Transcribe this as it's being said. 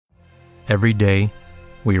Every day,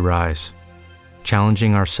 we rise,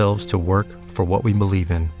 challenging ourselves to work for what we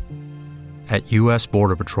believe in. At U.S.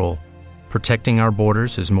 Border Patrol, protecting our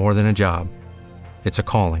borders is more than a job. It's a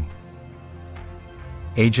calling.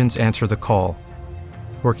 Agents answer the call,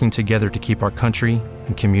 working together to keep our country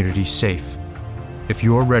and communities safe. If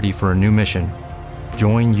you're ready for a new mission,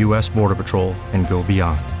 join U.S. Border Patrol and go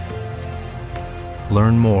beyond.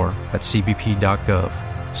 Learn more at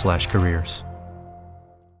cbp.gov/careers.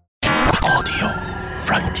 Audio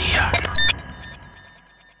Frontier.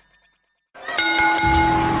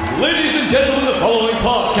 Ladies and gentlemen, the following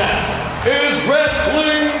podcast is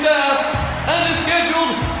Wrestling Daft and is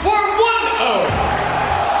scheduled for 1 hour,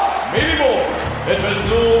 maybe more. It has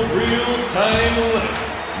no real-time limits,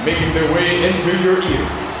 making their way into your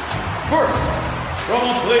ears. First, from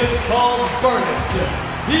a place called Barneston,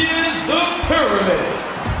 he is the Pyramid,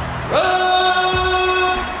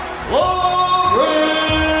 Rob Florence.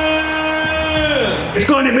 It's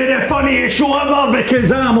going to be the funniest show ever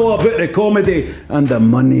because I'm all about the comedy and the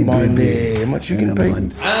money, baby. How much you can pay?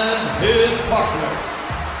 And his partner,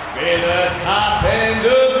 Fela Top End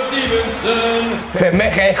of Stevenson. From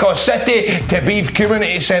Echo City to Beef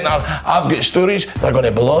Community Centre, I've got stories that are going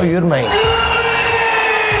to blow your mind.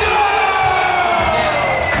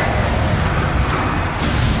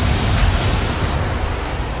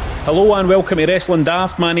 Hello and welcome to Wrestling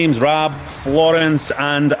Daft. My name's Rob Florence,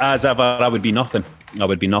 and as ever, I would be nothing. I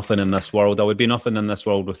would be nothing in this world. I would be nothing in this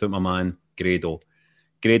world without my man, Grado.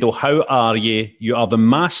 Grado, how are you? You are the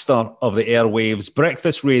master of the airwaves,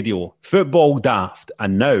 breakfast radio, football daft,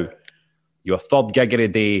 and now your third gig of the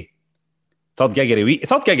day, third gig of the week,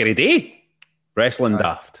 third gig of the day, Wrestling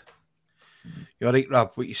Daft. You're right,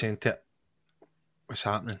 Rob. What you saying to it? What's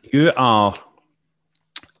happening? You are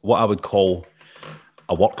what I would call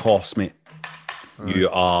a workhorse, mate. You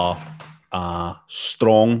are a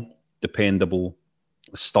strong, dependable,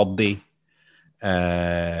 sturdy,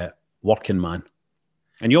 working man.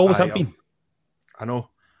 And you always have been. I know.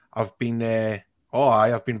 I've been,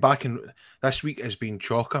 I've been back in, this week has been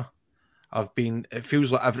chocker. It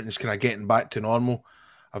feels like everything's kind of getting back to normal.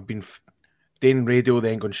 I've been doing radio,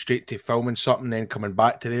 then going straight to filming something, then coming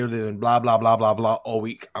back to radio, and blah, blah, blah, blah, blah, all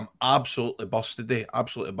week. I'm absolutely bust today,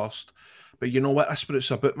 absolutely bust. But you know what? That's what it's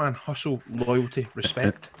about, man. Hustle, loyalty,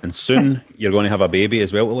 respect. And soon you're going to have a baby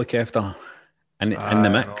as well to look after. In the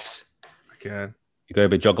mix. I can. You've got to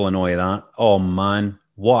be juggling all of that. Oh, man.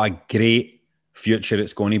 What a great future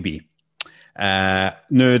it's going to be.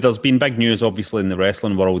 No, there's been big news, obviously, in the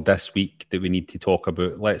wrestling world this week that we need to talk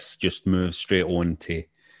about. Let's just move straight on to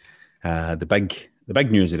the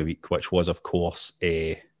big news of the week, which was, of course,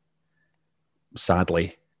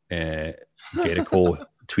 sadly, Jericho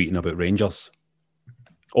tweeting about Rangers.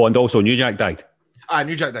 Oh, and also New Jack died.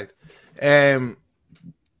 New Jack died.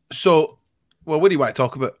 So, well, what do you want to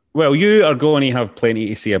talk about? Well, you are going to have plenty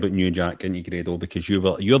to say about New Jack, and Grado, because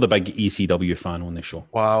you're the big ECW fan on the show.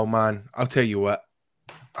 Wow, man. I'll tell you what.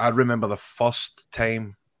 I remember the first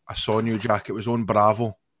time I saw New Jack, it was on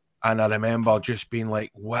Bravo, and I remember just being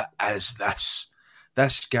like, what is this?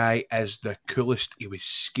 This guy is the coolest. He was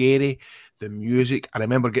scary. The music. I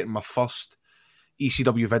remember getting my first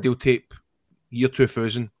ECW videotape, year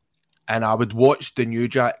 2000, and I would watch the New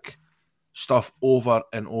Jack stuff over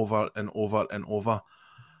and over and over and over.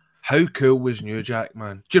 How cool was New Jack,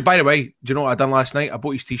 man? By the way, do you know what I done last night? I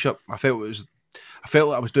bought his t-shirt. I felt like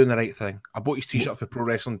I was doing the right thing. I bought his t-shirt for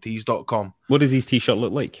ProWrestlingTees.com. What does his t-shirt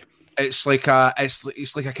look like? It's like a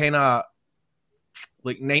kind of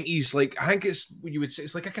like 90s, like I think it's what you would say.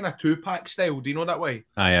 It's like a kind of 2-pack style. Do you know that way?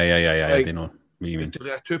 Yeah. Like, I do know what you mean.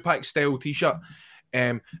 A 2-pack style t-shirt.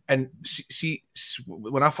 And see,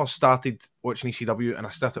 when I first started watching ECW and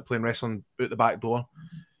I started playing wrestling out the back door,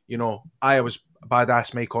 you know, I was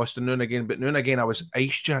badass Mike Austin now and again, but now and again I was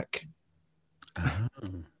Ice Jack.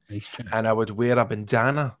 Ice Jack. And I would wear a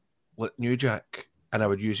bandana like New Jack, and I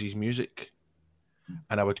would use his music,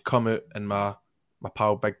 and I would come out in my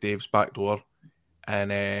pal Big Dave's back door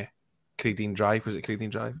and Cradine Drive, was it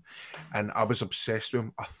Cradine Drive? And I was obsessed with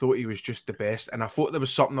him. I thought he was just the best, and I thought there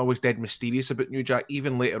was something always dead mysterious about New Jack,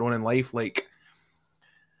 even later on in life. Like,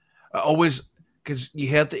 I always, because you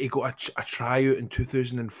heard that he got a tryout in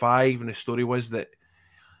 2005, and the story was that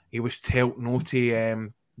he was told no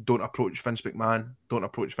to don't approach Vince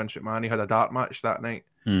McMahon. He had a dark match that night,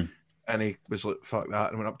 and he was like, fuck that,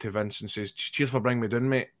 and went up to Vince and says, cheers for bringing me down,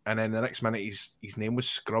 mate. And then the next minute, his name was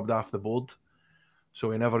scrubbed off the board. So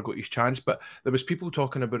he never got his chance. But there was people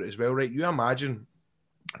talking about it as well, right? You imagine,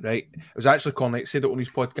 right? It was actually Cornette said it on his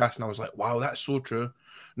podcast, and I was like, wow, that's so true.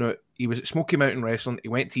 No, he was at Smoky Mountain Wrestling. He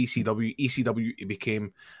went to ECW. ECW, he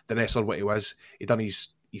became the wrestler what he was. He done his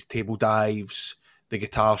his table dives, the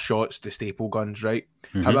guitar shots, the staple guns, right?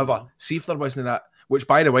 Mhm. However, see if there wasn't that, which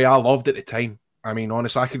by the way, I loved at the time. I mean,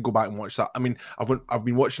 honestly, I could go back and watch that. I mean, I've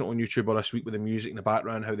been watching it on YouTube all this week with the music in the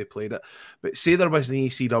background, how they played it. But say there was an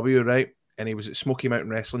ECW, right? And he was at Smoky Mountain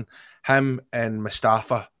Wrestling, him and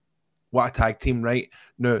Mustafa, what a tag team, right?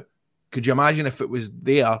 Now, could you imagine if it was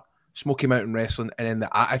there, Smoky Mountain Wrestling, and then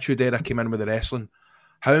the Attitude Era came in with the wrestling?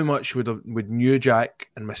 How much would New Jack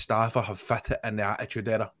and Mustafa have fit it in the Attitude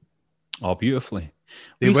Era? Oh, beautifully.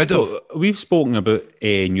 We've spoken about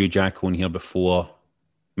New Jack on here before,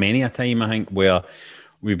 many a time, I think, where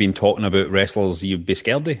we've been talking about wrestlers you'd be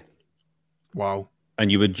scared of. Wow.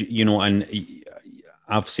 And you would, and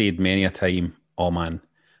I've said many a time, oh man,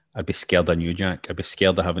 I'd be scared of New Jack. I'd be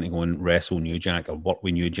scared of having to go and wrestle New Jack or work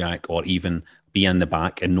with New Jack or even be in the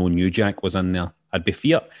back and know New Jack was in there. I'd be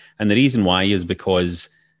feared. And the reason why is because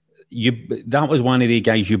that was one of the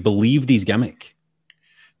guys, you believed his gimmick.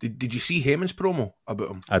 Did you see Heyman's promo about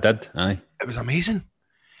him? I did, aye. It was amazing.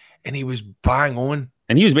 And he was bang on.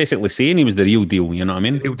 And he was basically saying he was the real deal, you know what I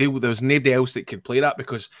mean? The real deal. There was nobody else that could play that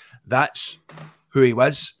because that's who he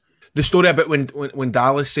was. The story about when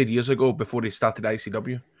Dallas said years ago, before he started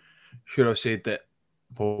ICW, should have said that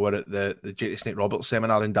we were at the JT Snake Roberts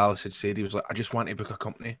seminar in Dallas had said, he was like, I just want to book a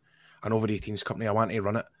company, an over-18s company, I want to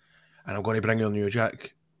run it, and I'm going to bring in New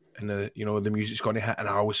Jack, and the music's going to hit, and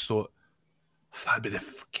I always thought, that'd be the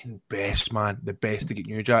fucking best, man, the best to get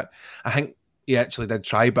New Jack. I think he actually did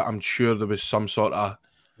try, but I'm sure there was some sort of...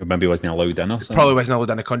 Maybe he wasn't allowed in or something. Probably wasn't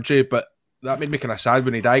allowed in the country, but that made me kind of sad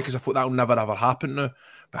when he died, because I thought that'll never ever happen now.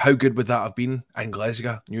 But how good would that have been in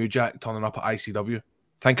Glasgow, New Jack turning up at ICW?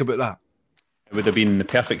 Think about that. It would have been the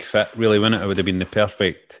perfect fit, really, wouldn't it? It would have been the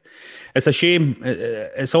perfect... It's a shame.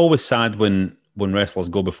 It's always sad when wrestlers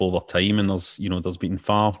go before their time, and there's been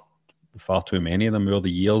far too many of them over the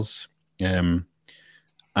years. And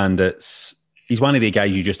he's one of the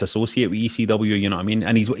guys you just associate with ECW, you know what I mean?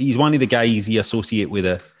 And he's one of the guys you associate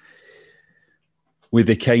with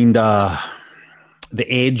the kind of the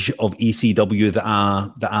edge of ECW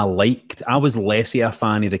that I liked. I was less of a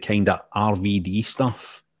fan of the kind of RVD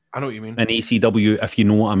stuff. I know what you mean. And ECW, if you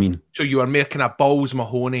know what I mean. So you were making a Balls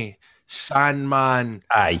Mahoney, Sandman.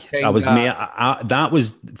 Aye, I was that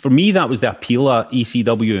was for me. That was the appeal of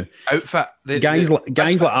ECW outfit. Guys like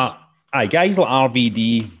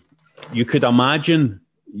RVD. You could imagine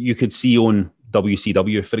you could see on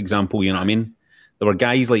WCW, for example. You know what I mean? There were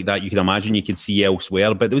guys like that you could imagine you could see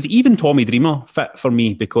elsewhere. But there was even Tommy Dreamer fit for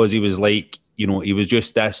me because he was like, he was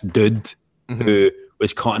just this dude who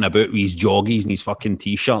was cutting about with his joggies and his fucking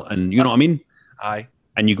t-shirt, and you know what I mean? Aye.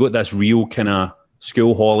 And you got this real kind of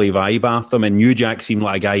school holly vibe after him, and New Jack seemed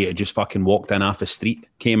like a guy that just fucking walked in off the street,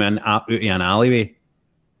 came in out of an alleyway,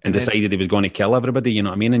 and decided he was going to kill everybody. You know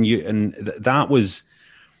what I mean?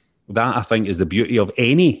 That I think is the beauty of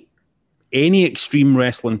any extreme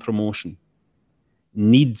wrestling promotion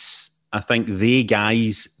needs. I think the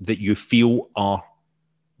guys that you feel are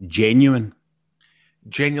genuinely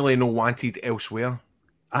no wanted elsewhere.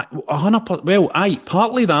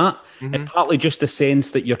 Partly that, and partly just the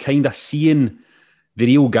sense that you're kind of seeing the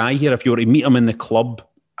real guy here. If you were to meet him in the club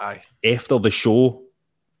after the show,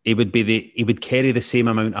 he would carry the same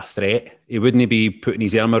amount of threat. He wouldn't be putting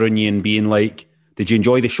his arm around you and being like, "Did you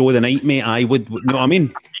enjoy the show tonight, mate?" I would. You know what I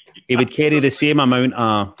mean? He would carry the same amount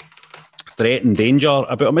of threat and danger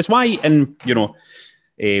about him. It's why, with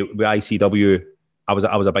ICW, I was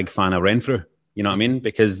a big fan of Renfrew. You know what I mean?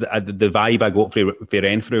 Because the vibe I got for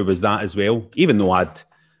Renfrew was that as well. Even though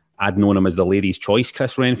I'd known him as the ladies' choice,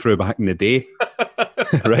 Chris Renfrew, back in the day,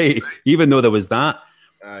 right? Even though there was that,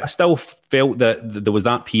 I still felt that there was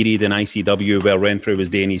that period in ICW where Renfrew was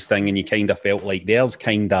doing his thing, and you kind of felt like there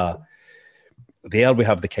we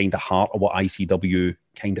have the kind of heart of what ICW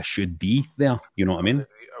kind of should be there. You know what I mean?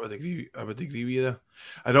 I would agree with you there.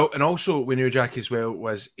 And also with New Jack as well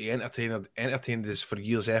was he entertained us for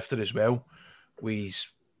years after as well. With his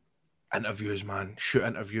interviews, man, shoot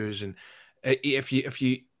interviews, and if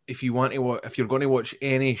you're going to watch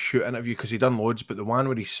any shoot interview, because he done loads, but the one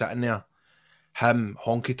where he's sitting there, him,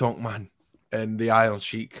 Honky Tonk Man, and the Iron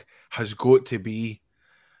Sheik has got to be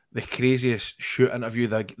the craziest shoot interview.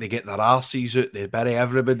 They get their arses out, they bury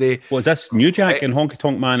everybody. What is this? New Jack and Honky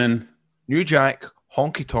Tonk Man and New Jack,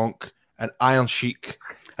 Honky Tonk, and Iron Sheik.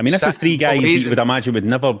 I mean, this is three guys you would imagine would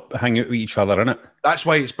never hang out with each other, innit? That's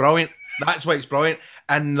why it's brilliant.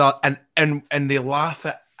 And they laugh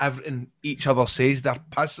at everything each other says. They're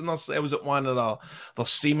pissing themselves at one another. They're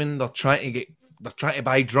steaming. They're trying to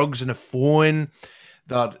buy drugs on the phone.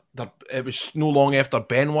 It was no long after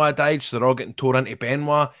Benoit died, so they're all getting tore into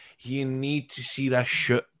Benoit. You need to see this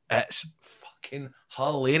shit. It's fucking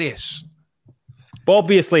hilarious. But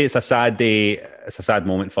obviously, it's a sad day. It's a sad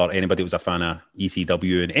moment for anybody who's a fan of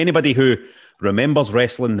ECW and anybody who remembers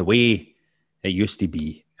wrestling the way it used to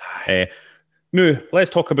be. Now, let's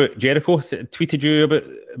talk about Jericho. Tweeted you about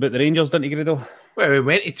the Rangers, didn't he, Grado? Well, he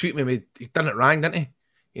went to tweet me. He done it wrong, didn't he?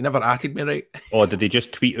 He never atted me right. Or did he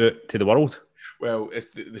just tweet out to the world? Well,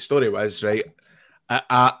 the story was, right,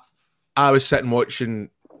 I was sitting watching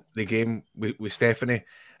the game with Stephanie,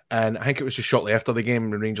 and I think it was just shortly after the game,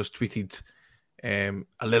 the Rangers tweeted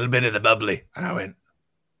a little bit of the bubbly, and I went,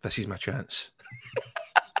 this is my chance.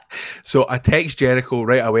 So I text Jericho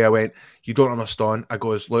right away. I went, you don't understand. I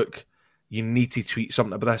goes, look, you need to tweet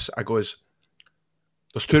something about this. I goes,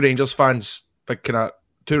 there's two Rangers fans, big kind of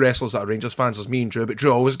two wrestlers that are Rangers fans. There's me and Drew, but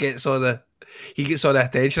Drew always gets all the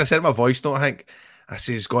attention. I sent him a voice note, I think. I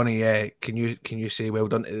says, Gonny, can you say well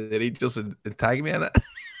done to the Rangers and tag me in it?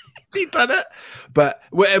 He done it. But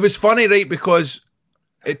it was funny, right, because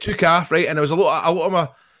it took off, right, and there was a lot of my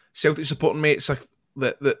Celtic supporting mates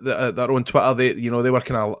that are on Twitter, they were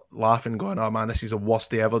kind of laughing, going, oh man, this is the worst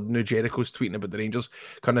day ever. New Jericho's tweeting about the Rangers.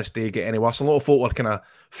 Can this day get any worse? A lot of folk were kind of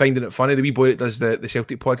finding it funny. The wee boy that does the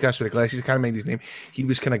Celtic podcast with the glasses, I can't mind his name, he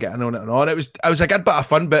was kind of getting on it and on. It was a good bit of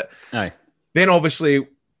fun, but aye. Then obviously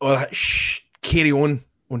carry on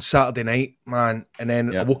Saturday night, man, and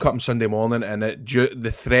then I woke up on Sunday morning and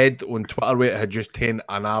the thread on Twitter where it had just taken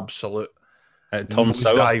an absolute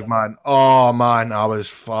dive, man. Oh man, I was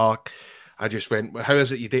fuck. I just went, how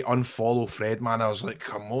is it you did unfollow Fred, man? I was like,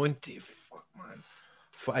 come on, fuck, man.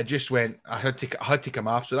 I just went, I had to come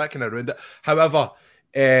off, so that kind of ruined it. However,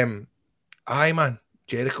 aye, man,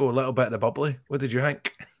 Jericho, a little bit of the bubbly. What did you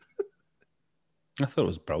think? I thought it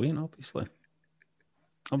was brilliant, obviously.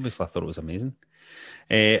 I thought it was amazing.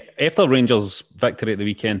 After Rangers' victory at the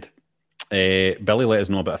weekend, Billy let us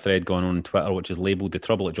know about a thread going on Twitter, which is labelled The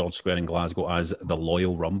Trouble at George Square in Glasgow as the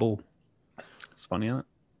Loyal Rumble. It's funny, isn't it?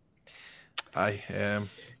 Aye.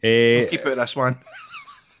 We'll keep it this one.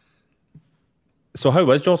 So how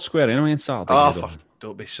was George Square anyway on Saturday? Oh,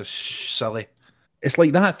 don't be so silly. It's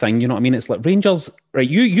like that thing, you know what I mean? It's like Rangers, right?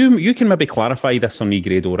 You can maybe clarify this on me,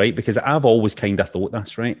 Grado, right? Because I've always kind of thought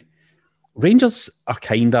this, right? Rangers are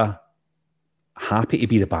kind of happy to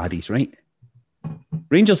be the baddies, right?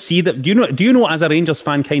 Rangers see that. Do you know as a Rangers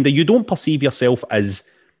fan, kind of, you don't perceive yourself as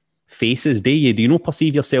faces, do you? Do you not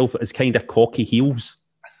perceive yourself as kind of cocky heels?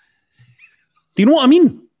 Do you know what I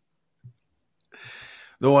mean?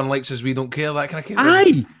 No one likes us, we don't care. That kind of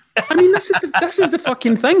Aye. I mean, this is the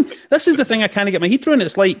fucking thing. This is the thing I can't get my head around.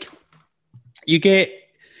 It's like you get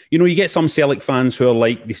some Celtic fans who are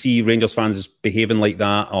like, they see Rangers fans as behaving like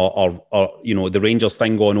that, or the Rangers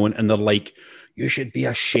thing going on, and they're like, you should be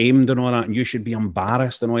ashamed and all that, and you should be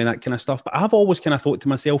embarrassed and all that kind of stuff. But I've always kind of thought to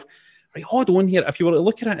myself, right, hold on here. If you were to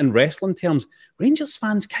look at it in wrestling terms, Rangers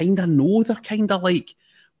fans kind of know they're kind of like,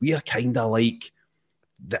 we are kind of like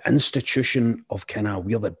the institution of kind of,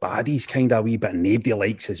 we're the baddies kind of wee bit. Nobody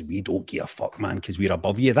likes us. We don't give a fuck, man, because we're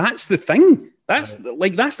above you. That's the thing. That's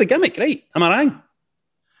the gimmick, right? Am I wrong?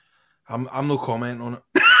 I'm no comment on it.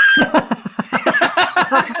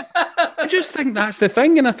 I just think that's the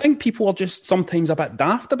thing, and I think people are just sometimes a bit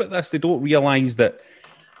daft about this. They don't realise that,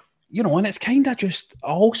 and it's kind of just. I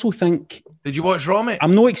also think. Did you watch Raw, mate?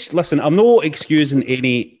 I'm not excusing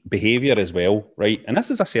any behaviour as well, right? And this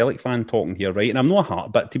is a Celtic fan talking here, right? And I'm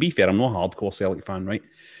not but to be fair, I'm not a hardcore Celtic fan, right?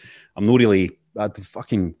 I'm not really. I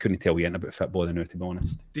fucking couldn't tell you anything about football now, to be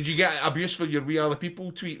honest. Did you get abuse for your "We Are the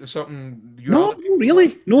People" tweet or something? No,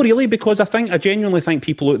 really, because I genuinely think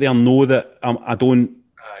people out there know that I don't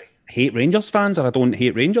hate Rangers fans, or I don't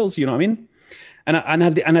hate Rangers. You know what I mean?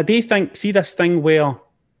 And I do think, see this thing where,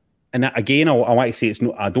 and again, I want to say it's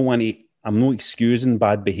not. I don't want to. I'm not excusing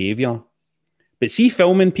bad behaviour, but see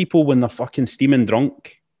filming people when they're fucking steaming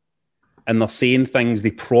drunk, and they're saying things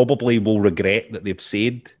they probably will regret that they've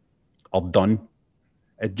said or done.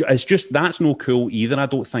 It's just, that's no cool either, I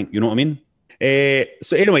don't think. You know what I mean?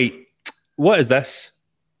 So anyway, what is this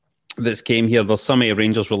that's came here? There's some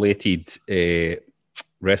Rangers-related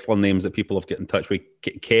wrestling names that people have got in touch with.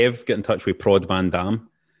 Kev got in touch with Prod Van Dam.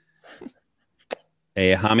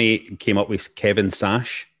 Hammy came up with Kevin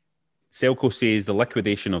Sash. Selco says the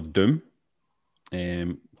liquidation of Doom.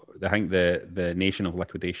 I think the Nation of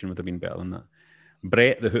Liquidation would have been better than that.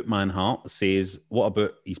 Brett the Hootman Hart says, what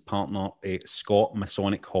about his partner, Scott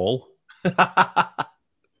Masonic Hall?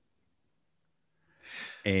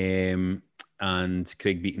 And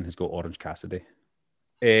Craig Beaton has got Orange Cassidy.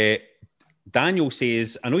 Daniel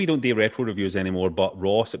says, I know you don't do retro reviews anymore, but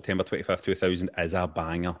Raw September 25th, 2000 is a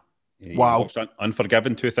banger. Wow.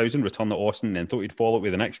 Unforgiven 2000, Return to Austin, and then thought you'd follow it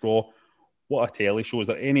with the next Raw. What a telly show. Is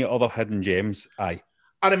there any other hidden gems? Aye.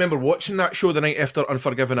 I remember watching that show the night after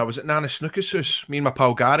Unforgiven. I was at Nana Snooker's house, me and my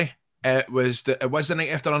pal Gary. It was the night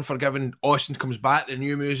after Unforgiven. Austin comes back, the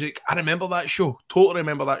new music. I remember that show. Totally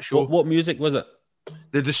remember that show. What music was it?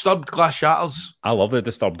 The Disturbed Glass Shatters. I love the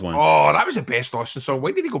Disturbed one. Oh, that was the best Austin song.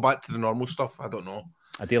 Why did he go back to the normal stuff? I don't know.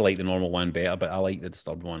 I do like the normal one better, but I like the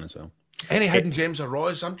Disturbed one as well. Any hidden gems or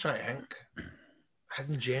Raws? I'm trying to think.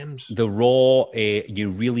 Hidden gems. The Raw,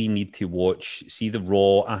 you really need to watch. See the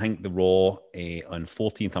Raw. I think the Raw on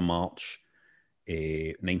 14th of March,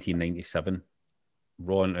 1997.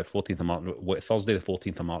 Raw on 14th of March, Thursday, the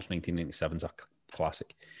 14th of March, 1997 is a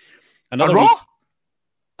classic. Another Raw?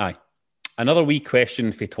 Aye. Another wee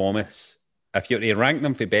question for Thomas. If you were to rank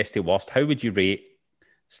them from best to worst, how would you rate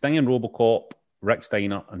Sting and RoboCop, Rick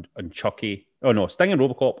Steiner and Chucky? Oh no, Sting and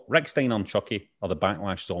RoboCop, Rick Steiner and Chucky are the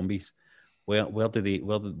Backlash zombies. Where do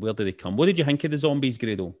they come? What did you think of the zombies,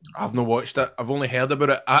 Grado? I've not watched it. I've only heard about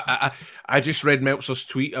it. I just read Meltzer's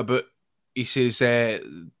tweet about. He says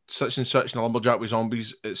such and such in a lumberjack with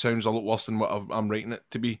zombies. It sounds a lot worse than what I'm rating it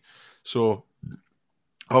to be. So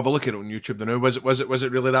I'll have a look at it on YouTube now. Was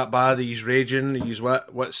it really that bad? He's raging. He's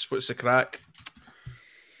what's the crack?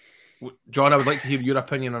 John, I would like to hear your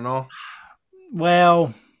opinion on all.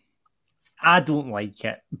 Well, I don't like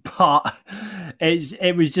it, but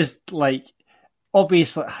it was just like,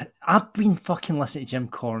 obviously, I've been fucking listening to Jim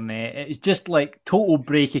Cornette. It's just like total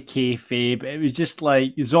break of kayfabe. It was just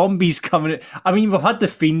like zombies coming. I mean, we've had the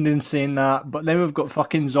Fiend in saying that, but now we've got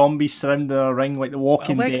fucking zombies surrounding a ring like the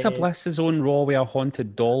Walking Dead. Alexa Bliss is on Raw with a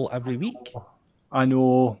haunted doll every week. I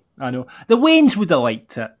know. The Waynes would have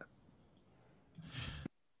liked it.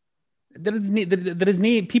 There is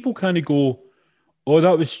no people kind of go, oh,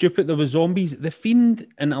 that was stupid. There was zombies. The Fiend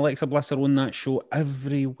and Alexa Bliss are on that show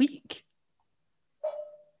every week.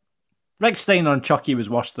 Rick Steiner and Chucky was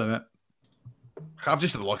worse than it. I've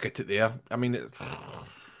just had a look at it there. I mean,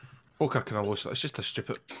 folk are kind of lost. It's just a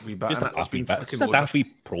stupid wee bit. Just a It's daft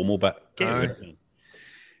wee promo bit.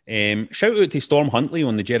 Shout out to Storm Huntley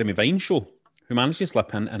on the Jeremy Vine show, who managed to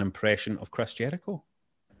slip in an impression of Chris Jericho.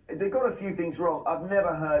 They've got a few things wrong. I've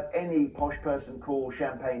never heard any posh person call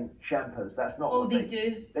champagne champers. That's not. Oh, they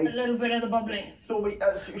do. A little bit of the bubbly. So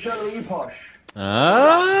show me you posh.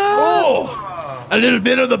 Oh, a little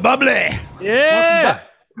bit of the bubbly. Yeah.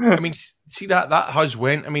 I mean, see that has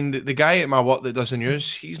went. I mean, the guy at my work that does the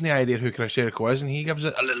news, he's no idea who Chris Jericho is, and he gives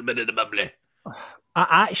it a little bit of the bubbly.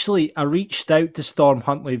 I reached out to Storm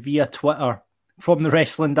Huntley via Twitter from the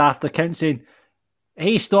Wrestling Daft account saying,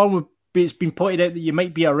 "Hey Storm, it's been pointed out that you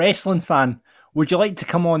might be a wrestling fan. Would you like to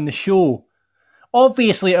come on the show?"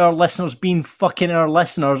 Obviously, our listeners, being fucking our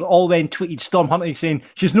listeners, all then tweeted Storm Huntley saying,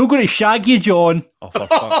 "She's not going to shag you, John." Oh, for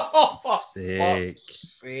fuck's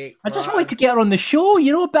sake. I just wanted to get her on the show,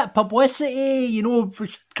 a bit of publicity,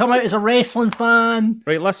 come out as a wrestling fan.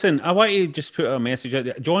 Right, listen, I want to just put a message out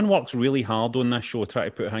there. John works really hard on this show,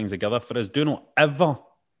 trying to put things together for us. Do not ever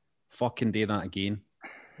fucking do that again.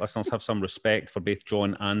 Listeners, have some respect for both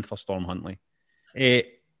John and for Storm Huntley.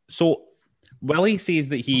 So, Willie says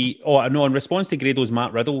that in response to Grado's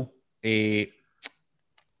Matt Riddle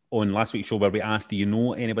on last week's show where we asked, do you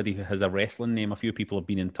know anybody who has a wrestling name? A few people have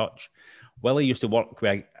been in touch. Willie used to work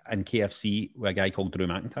in KFC with a guy called Drew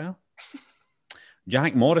McIntyre.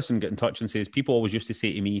 Jack Morrison got in touch and says, people always used to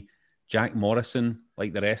say to me, Jack Morrison,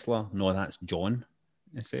 like the wrestler. No, that's John,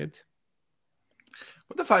 I said.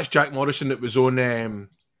 What if that's Jack Morrison that was on,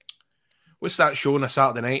 what's that show on a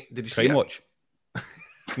Saturday night? Did you see it? Crime Watch.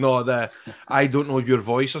 No, the I Don't Know Your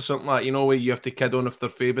Voice or something like that. Where you have to kid on if they're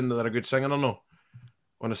fabing that they're a good singer or no.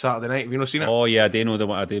 On a Saturday night. Have you not seen it? Oh, yeah, I do know the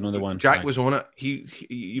one. Jack was on it. He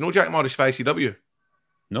you know Jack Morris for ICW?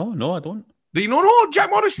 No, I don't. Do you know Jack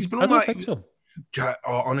Morris? He's been on I don't that. think so. Jack,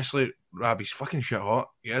 honestly, Rab, he's fucking shit hot.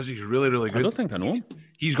 He's really, really good. I don't think I know him.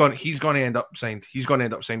 He's going to end up signed. He's going to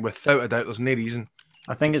end up signed without a doubt. There's no reason.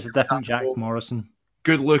 I think it's a different Jack Morrison.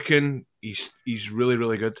 Good looking. He's really,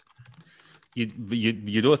 really good.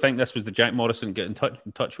 You don't think this was the Jack Morrison get in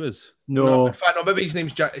touch with? No. In fact, no, maybe his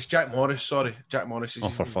name's Jack. It's Jack Morris. Sorry, Jack Morris. Oh,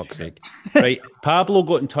 for fuck's sake! Right, Pablo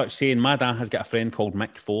got in touch saying my dad has got a friend called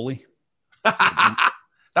Mick Foley.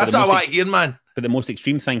 That's what I like hearing, man. But the most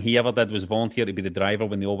extreme thing he ever did was volunteer to be the driver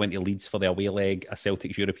when they all went to Leeds for the away leg, a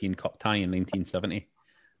Celtic's European Cup tie in 1970.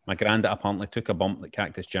 My granddad apparently took a bump that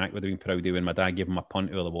Cactus Jack would have been proud of when my dad gave him a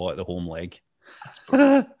punt out of the wall at the home leg.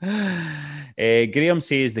 Graham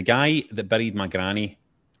says the guy that buried my granny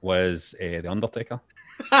was the Undertaker.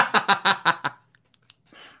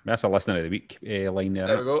 That's a listener of the week line there.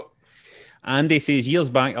 There we go. Andy says years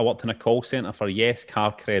back I worked in a call centre for Yes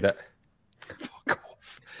Car Credit. Fuck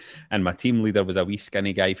off. And my team leader was a wee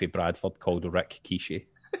skinny guy from Bradford called Rick Quiche.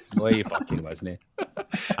 No, he fucking wasn't.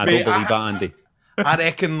 I Mate, don't believe that, Andy. I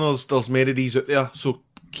reckon there's more of these out there, so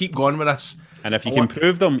keep going with us. And if you can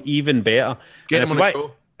prove them, even better. Get And them if on you the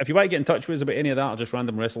want- show. If you want to get in touch with us about any of that or just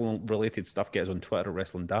random wrestling related stuff, get us on Twitter at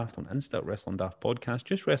Wrestling Daft, on Insta at Wrestling Daft Podcast,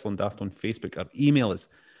 just Wrestling Daft on Facebook, or email us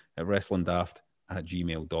at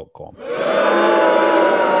wrestlingdaft@gmail.com.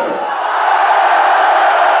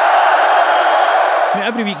 Now,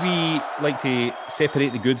 every week we like to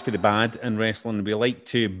separate the good for the bad in wrestling. We like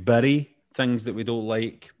to bury things that we don't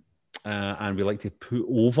like, and we like to put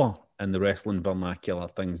over in the wrestling vernacular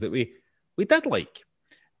things that we did like.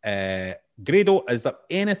 Grado, is there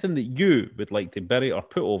anything that you would like to bury or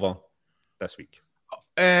put over this week?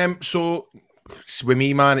 So with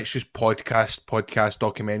me, man, it's just podcast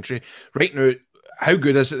documentary. Right now, how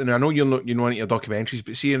good is it? And I know you're not into your documentaries,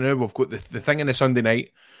 but see now we've got the thing on the Sunday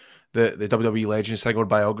night, the WWE Legends thing or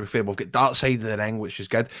biography. We've got Dark Side of the Ring, which is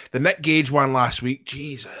good. The Nick Gage one last week,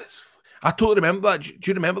 Jesus. I totally remember that. Do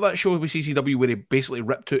you remember that show with CCW where he basically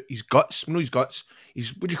ripped out his guts? No, his guts.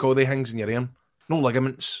 What do you call the things in your arm? No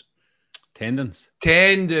ligaments. Tendons.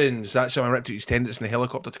 That's how I ripped out his tendons in the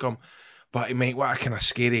helicopter to come. But mate, what a kind of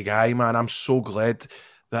scary guy, man. I'm so glad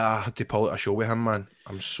that I had to pull out a show with him, man.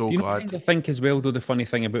 I'm so Do you glad. kind of think as well, though, the funny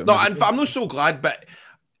thing about him? No, I'm not so glad, but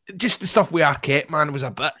just the stuff with Arquette, man, was a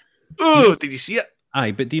bit. Oh, did you see it?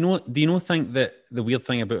 Aye, but do you know think that the weird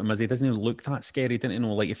thing about him is he doesn't look that scary, didn't you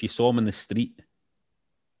know? Like if you saw him in the street,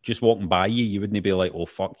 just walking by you wouldn't be like, oh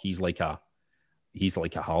fuck, he's like a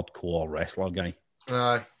hardcore wrestler guy.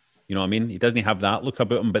 Aye. You know what I mean? He doesn't have that look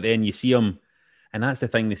about him, but then you see him, and that's the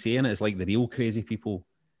thing they say, and it's like the real crazy people,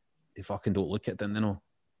 they fucking don't look at them, you know.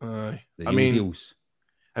 Aye. The I real mean, deals.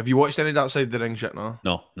 have you watched any Dark Side of the Ring shit? No.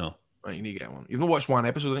 No. Right, you need to get one. You've not watched one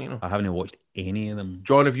episode, haven't you? I haven't watched any of them.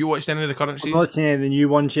 John, have you watched any of the current I'm seasons? not seeing any of the new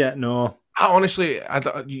ones yet, no. Honestly,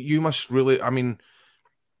 you must really. I mean,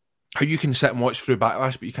 how you can sit and watch through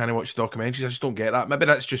Backlash, but you can't watch the documentaries? I just don't get that. Maybe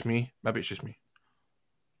that's just me. Maybe it's just me.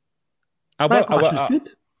 Backlash was good.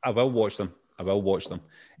 I will watch them. I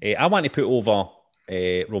want to put over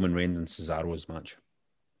Roman Reigns and Cesaro's match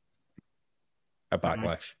at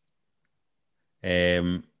Backlash.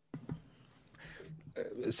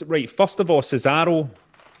 Right, first of all, Cesaro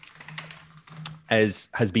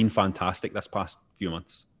has been fantastic this past few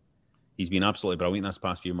months. He's been absolutely brilliant this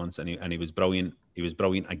past few months, and he was brilliant. He was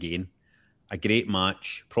brilliant again. A great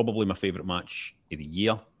match, probably my favourite match of the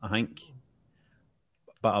year, I think.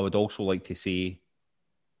 But I would also like to say,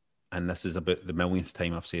 and this is about the millionth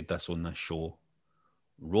time I've said this on this show,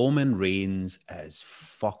 Roman Reigns is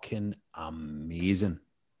fucking amazing.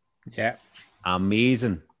 Yeah.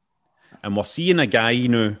 Amazing. And we're seeing a guy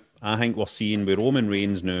now, I think we're seeing with Roman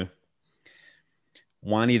Reigns now,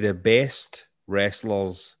 one of the best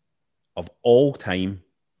wrestlers of all time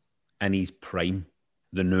in his prime,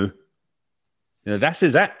 the new. Now, this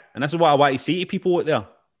is it. And this is what I want to say to people out there.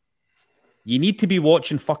 You need to be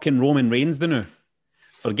watching fucking Roman Reigns the new.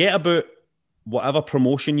 Forget about whatever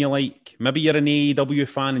promotion you like. Maybe you're an AEW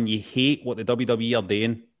fan and you hate what the WWE are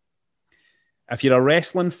doing. If you're a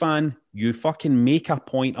wrestling fan, you fucking make a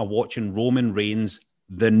point of watching Roman Reigns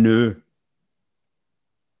the new.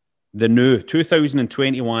 The new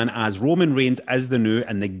 2021 as Roman Reigns is the new,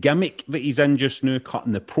 and the gimmick that he's in just now,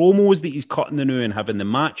 cutting the promos that he's cutting the new and having the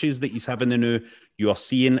matches that he's having the new, you are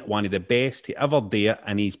seeing one of the best to ever do it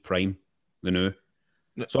in his prime, the new.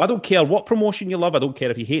 So I don't care what promotion you love. I don't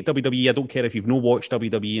care if you hate WWE. I don't care if you've no watched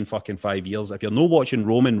WWE in fucking 5 years. If you're no watching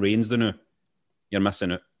Roman Reigns the new, you're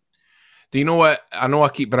missing it. Do you know what? I know I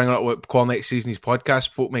keep bringing up what Call next season's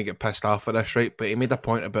podcast. Folk may get pissed off for this, right? But he made a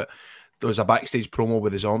point about there was a backstage promo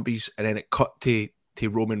with the zombies, and then it cut to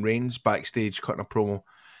Roman Reigns backstage cutting a promo,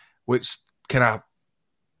 which kind of,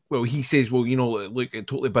 well, he says, well, you know, look, it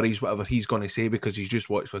totally buries whatever he's going to say because he's just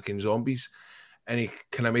watched fucking zombies. And he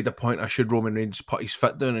kind of made the point, I should Roman Reigns put his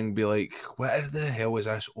foot down and be like, what the hell is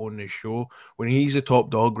this on the show? When he's the top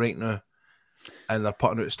dog right now and they're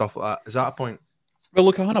putting out stuff like that. Is that a point? Well,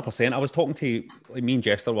 look, 100%. I was talking to, like, me and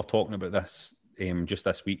Jester were talking about this just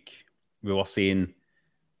this week. We were saying,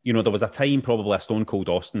 you know, there was a time probably a Stone Cold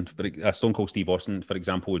Steve Austin, for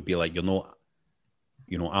example, would be like, you're not,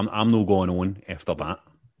 you know, I'm no going on after that.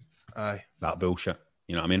 Aye. That bullshit.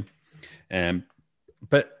 You know what I mean?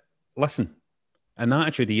 But listen, in the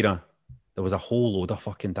Attitude Era, there was a whole load of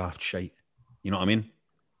fucking daft shite. You know what I mean?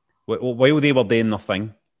 While they were doing their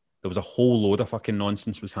thing, there was a whole load of fucking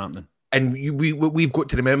nonsense was happening. And we've got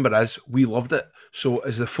to remember is we loved it. So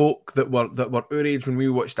as the folk that were our age when we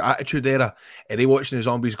watched the Attitude Era, and they watching the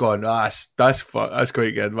zombies going, that's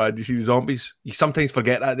quite good, man. You see the zombies? You sometimes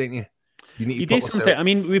forget that, don't you? You need to You do put sometimes. yourself- I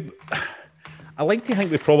mean, I like to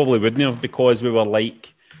think we probably wouldn't have, because we were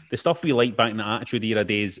like the stuff we liked back in the Attitude Era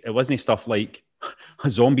days. It wasn't stuff like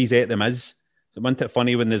zombies ate the Miz. So wasn't it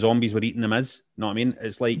funny when the zombies were eating the Miz? You know what I mean?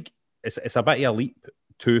 It's like it's a bit of a leap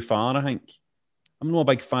too far. I think I'm not a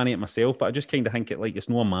big fan of it myself, but I just kind of think it's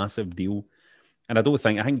not a massive deal. And I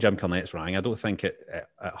think Jim Cornette's right. I don't think it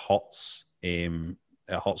hurts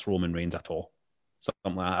Roman Reigns at all.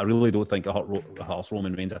 Something like that. I really don't think it hurts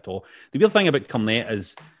Roman Reigns at all. The weird thing about Cornette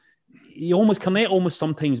is Cornette almost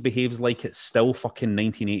sometimes behaves like it's still fucking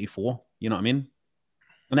 1984. You know what I mean?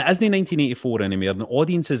 And it isn't 1984 anymore. And the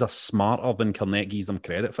audiences are smarter than Cornette gives them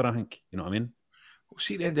credit for, I think. You know what I mean? Well,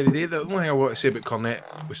 see, at the end of the day, the only thing I want to say about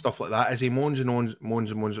Cornette with stuff like that is he moans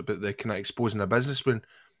about the kind of exposing a business. When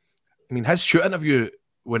I mean, his shoot interview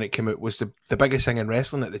when it came out was the biggest thing in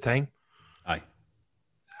wrestling at the time. Aye.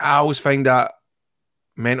 I always find that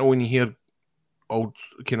mental when you hear old,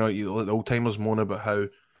 the old timers moan about how.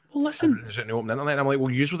 Well, listen. Is it in the open internet? And I'm like,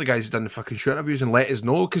 well, you were the guys who done the fucking shoot interviews and let us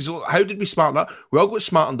know. Because how did we smarten up? We all got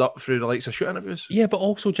smartened up through the likes of shoot interviews. Yeah, but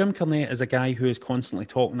also Jim Cornette is a guy who is constantly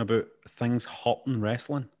talking about things hurting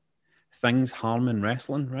wrestling, things harming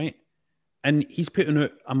wrestling, right? And he's putting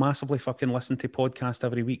out a massively fucking listen to podcast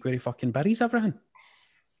every week where he fucking buries everything.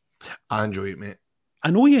 I enjoy it, mate.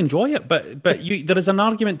 I know you enjoy it, but there is an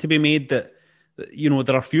argument to be made that,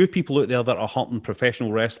 there are few people out there that are hurting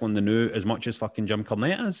professional wrestling the new as much as fucking Jim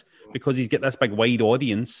Cornette is, because he's got this big wide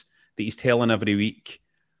audience that he's telling every week,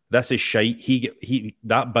 this is shite. He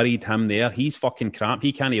that buried him there. He's fucking crap.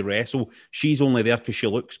 He can't wrestle. She's only there because she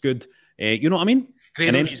looks good. You know what I mean?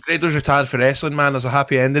 Grado's retired for wrestling, man. There's a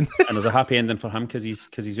happy ending. And there's a happy ending for him because he's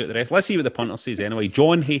out the rest. Let's see what the punter says anyway.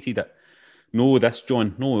 John hated it. No, this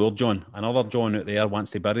John. No, old John. Another John out there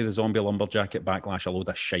wants to bury the zombie lumberjack at Backlash. A load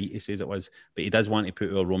of shite, he says it was. But he does want to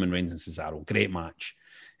put Roman Reigns and Cesaro. Great match.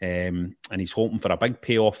 And he's hoping for a big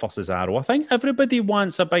payoff for Cesaro. I think everybody's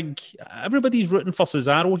rooting for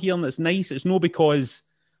Cesaro here, and it's nice. It's no because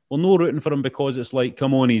we're not rooting for him because it's like,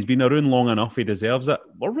 come on, he's been around long enough, he deserves it.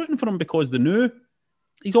 We're rooting for him because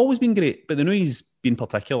he's always been great, but he's been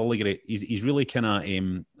particularly great. He's really kind of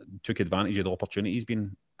took advantage of the opportunity he's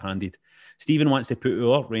been handed. Stephen wants to put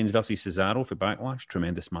over Reigns versus Cesaro for Backlash.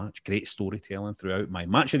 Tremendous match. Great storytelling throughout. My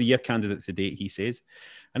match of the year candidate to date, he says.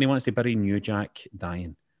 And he wants to bury New Jack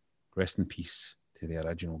dying. Rest in peace to the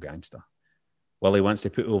original gangster. Well, he wants to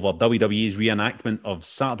put over WWE's reenactment of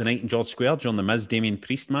Saturday Night in George Square during the Miz Damien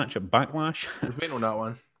Priest match at Backlash. I was waiting on that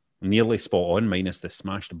one. Nearly spot on, minus the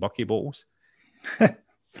smashed bucky bottles.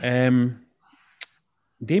 Damien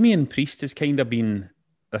Priest has kind of been...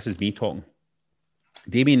 This is me talking.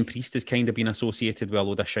 Damien Priest has kind of been associated with a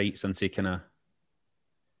load of shite since he kind of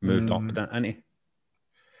moved up, didn't he?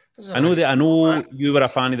 I know you were a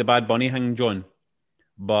fan of the Bad Bunny thing, John,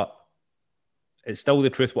 but it's still the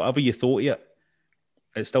truth. Whatever you thought of it,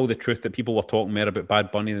 it's still the truth that people were talking more about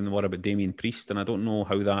Bad Bunny than they were about Damien Priest, and I don't know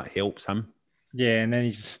how that helps him. Yeah, and then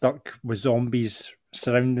he's stuck with zombies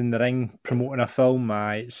surrounding the ring, promoting a film.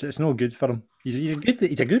 It's not good for him. He's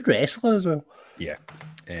a good wrestler as well. Yeah.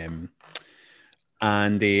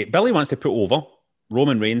 And Billy wants to put over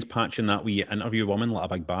Roman Reigns patching that wee interview woman like a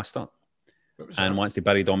big bastard. And wants to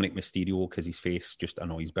bury Dominic Mysterio because his face just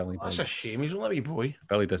annoys Billy. That's a shame. He's only a wee boy.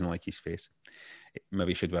 Billy doesn't like his face.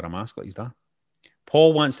 Maybe he should wear a mask like his dad.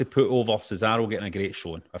 Paul wants to put over Cesaro getting a great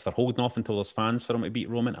showing. If they're holding off until there's fans for him to beat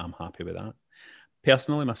Roman, I'm happy with that.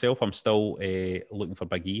 Personally, myself, I'm still looking for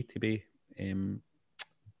Big E to be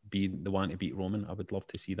the one to beat Roman. I would love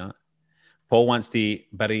to see that. Paul wants to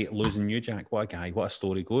bury losing New Jack. What a guy. What a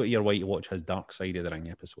story. Go to your right to watch his Dark Side of the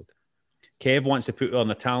Ring episode. Kev wants to put on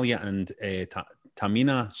Natalia and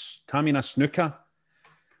Tamina Snuka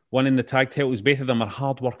winning the tag titles. Both of them are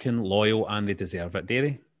hardworking, loyal, and they deserve it. Do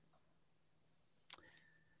they?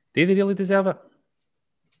 Do they really deserve it?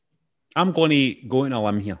 I'm going to go on a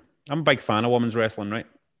limb here. I'm a big fan of women's wrestling, right?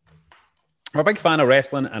 I'm a big fan of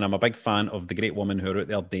wrestling, and I'm a big fan of the great women who are out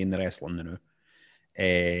there doing the wrestling now.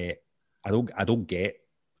 I don't get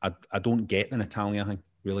the Natalia thing,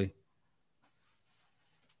 really.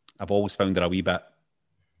 I've always found her a wee bit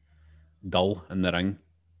dull in the ring.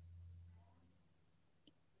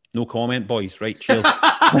 No comment, boys. Right, cheers.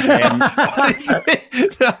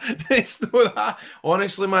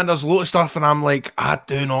 Honestly, man, there's a lot of stuff, and I'm like, I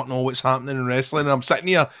do not know what's happening in wrestling. And I'm sitting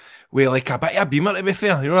here with like a bit of a beamer, to be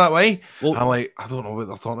fair. You know that way? Well, I'm like, I don't know what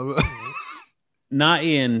they're talking about.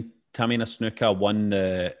 Natty and Tamina Snuka won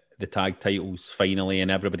the tag titles finally,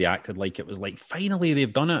 and everybody acted like it was like, finally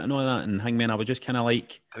they've done it and all that. And Hangman, I was just kind of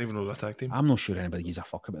like, I didn't even know the tag team. I'm not sure anybody gives a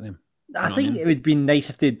fuck about them. I think it would be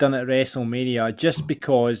nice if they'd done it at WrestleMania, just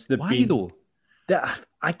because they've Why though?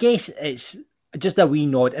 I guess it's just a wee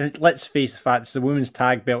nod, and let's face the fact, it's the women's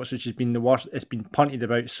tag belts, which has been the worst. It's been punted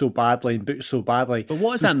about so badly and booked so badly. But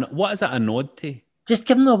what is that a nod to? Just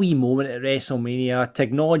give them a wee moment at WrestleMania to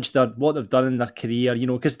acknowledge what they've done in their career,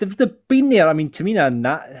 because they've been there. I mean,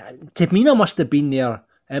 Tamina must have been there.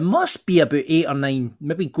 It must be about 8 or 9,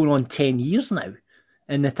 maybe going on 10 years now.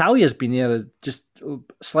 And Natalia's been there just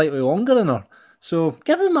slightly longer than her. So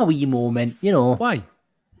give them a wee moment, Why?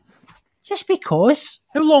 Just because.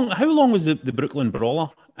 How long was the Brooklyn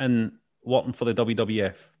Brawler in working for the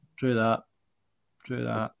WWF? True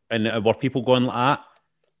that. And were people going like that?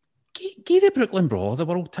 Give the Brooklyn Brawler the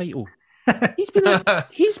world title.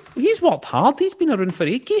 He's worked hard. He's been around for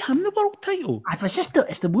 8. Give him the world title.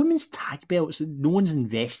 It's the women's tag belts that no one's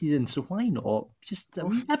invested in, so why not?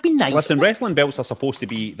 That'd be nice. Listen, wrestling belts are supposed to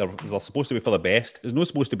be they're supposed to be for the best. It's not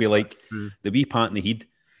supposed to be like the wee pat in the head.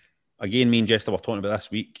 Again, me and Jester were talking about this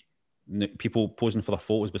week. People posing for their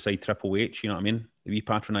photos beside Triple H. You know what I mean? The wee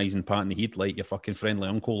patronising pat in the head, like your fucking friendly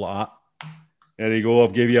uncle, like that. There you go.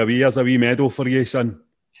 I've give you here's a wee medal for you, son.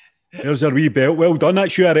 There's your wee belt. Well done.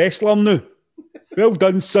 That's you a wrestler now. Well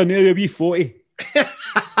done, son. There's your wee 40.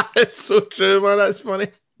 It's so true, man. That's funny.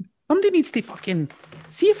 Somebody needs to fucking...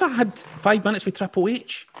 See if I had 5 minutes with Triple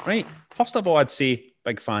H, right? First of all, I'd say,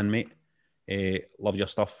 big fan, mate. Love your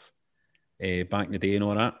stuff. Back in the day and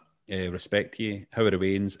all that. Respect to you. How are the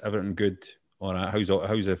Waynes? Everything good? All right. How's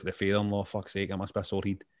the father-in-law? Fuck's sake, I must be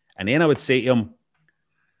sorry. And then I would say to him,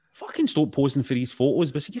 fucking stop posing for these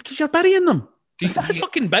photos, because you're burying them. That's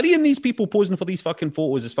fucking burying these people posing for these fucking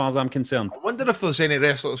photos, as far as I'm concerned. I wonder if there's any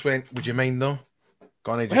wrestlers went, would you mind though?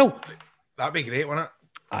 That'd be great, wouldn't it?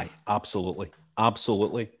 Aye, absolutely.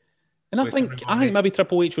 And I think maybe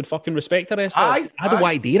Triple H would fucking respect a wrestler. I don't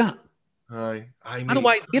want to do that. Aye. I don't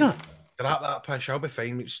want to do that. Drop that push, I'll be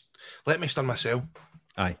fine. Just let me stun myself.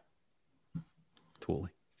 Aye. Totally.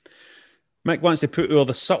 Mick wants to put over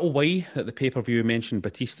the subtle way that the pay-per-view mentioned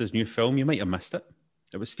Batista's new film. You might have missed it.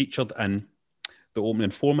 It was featured in the opening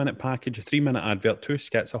 4-minute package, a 3-minute advert, 2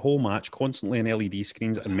 skits, a whole match, constantly on LED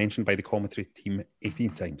screens, and mentioned by the commentary team 18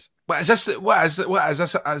 times. What is this? Is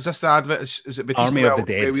this the advert? Is it Batista Army of the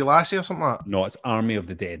Dead? Baby Lassie or something like that? No, it's Army of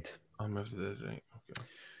the Dead. Army of the Dead, right.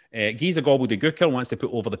 Okay. Giza Gobbledygooker wants to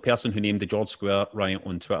put over the person who named the George Square riot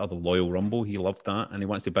on Twitter the Loyal Rumble. He loved that. And he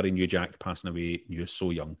wants to bury New Jack passing away. He was so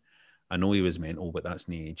young. I know he was mental, but that's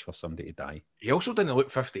no age for somebody to die. He also didn't look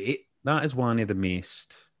 58. That is one of the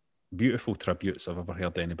most beautiful tributes I've ever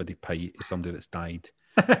heard anybody pay to somebody that's died.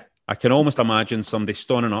 I can almost imagine somebody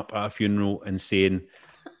standing up at a funeral and saying,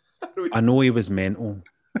 I know he was mental,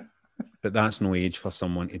 but that's no age for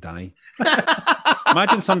someone to die.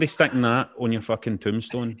 Imagine somebody sticking that on your fucking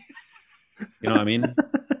tombstone. You know what I mean?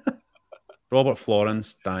 Robert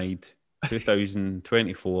Florence died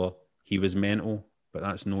 2024. He was mental, but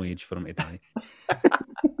that's no age for him to die.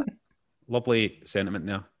 Lovely sentiment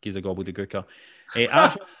there, Giza Gobbledygooker.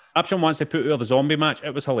 Option wants to put out the zombie match.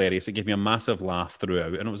 It was hilarious. It gave me a massive laugh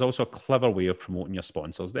throughout, and it was also a clever way of promoting your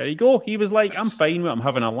sponsors. There you go. He was like, I'm fine with it. I'm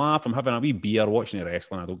having a laugh. I'm having a wee beer, watching the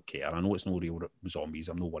wrestling. I don't care. I know it's no real zombies.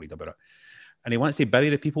 I'm not worried about it. And he wants to bury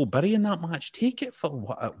the people burying that match. Take it for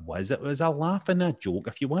what it was. It was a laugh and a joke.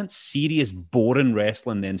 If you want serious, boring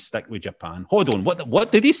wrestling, then stick with Japan. Hold on.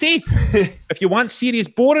 What did he say? If you want serious,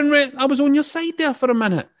 boring I was on your side there for a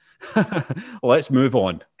minute. Let's move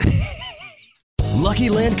on. Lucky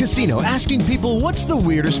Land Casino, asking people, what's the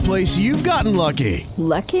weirdest place you've gotten lucky?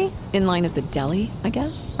 Lucky? In line at the deli, I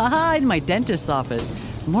guess? Aha, in my dentist's office.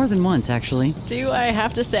 More than once, actually. Do I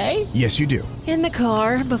have to say? Yes, you do. In the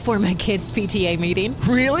car before my kids' PTA meeting.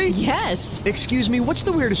 Really? Yes. Excuse me, what's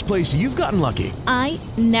the weirdest place you've gotten lucky? I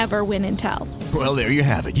never win and tell. Well, there you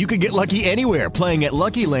have it. You can get lucky anywhere, playing at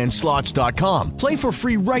LuckyLandSlots.com. Play for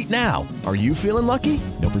free right now. Are you feeling lucky?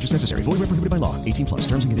 No purchase necessary. Void where prohibited by law. 18+.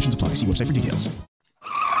 Terms and conditions apply. See website for details.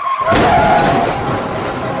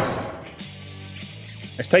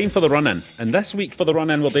 It's time for the run-in. And this week for the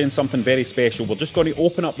run-in, we're doing something very special. We're just going to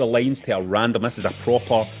open up the lines to a random. This is a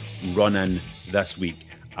proper run-in this week.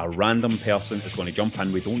 A random person is going to jump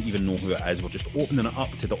in. We don't even know who it is. We're just opening it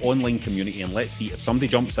up to the online community, and let's see if somebody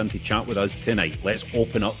jumps in to chat with us tonight. Let's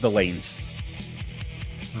open up the lines.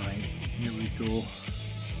 Right, here we go.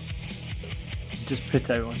 Just put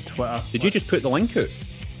it out on Twitter. Did you just put the link out?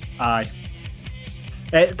 Aye.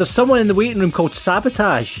 There's someone in the waiting room called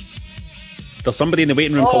Sabotage. There's somebody in the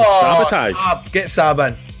waiting room called Sabotage. Get Sab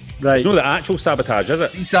in. Right. It's not the actual Sabotage, is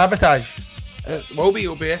it? Sabotage. It'll be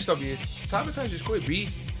SW. Sabotage is going to be.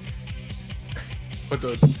 Hold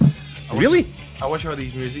on. Really? I wish I had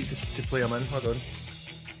these music to play him in. Hold on.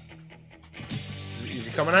 Is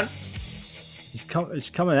he coming in? He's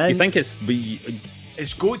coming in. You think it's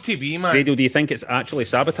It's got to be, man. Grado, do you think it's actually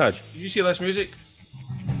sabotage? Did you see this music?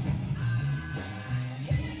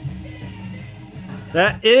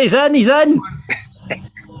 He's in.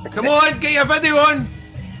 Come on, get your video on.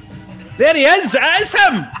 There he is. It is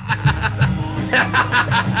him.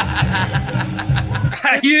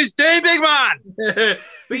 How you doing, big man?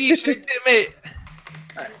 What you shooting at, mate?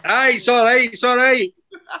 Aye, it's all right. It's all right.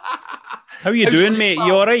 How you doing, mate?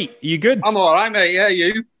 You all right? You good? I'm all right, mate. Yeah,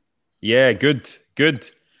 you? Yeah, good. Good.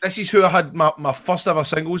 This is who I had my first ever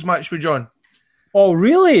singles match with, John. Oh,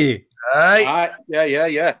 really? Aye.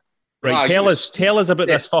 Yeah. Right, tell us about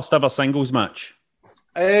this first ever singles match.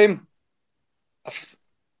 I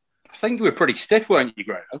think you were pretty stiff, weren't you,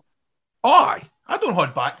 Grado? Aye, I don't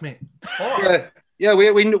hold back, mate. Yeah,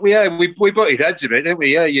 we butted heads a bit, didn't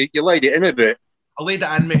we? Yeah, you laid it in a bit. I laid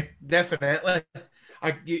it in, mate. Definitely.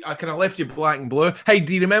 I kind of left you black and blue. Hey,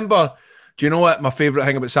 do you remember? Do you know what my favourite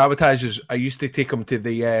thing about Sabotage is? I used to take them to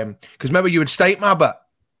the because remember you would stipe me a bit.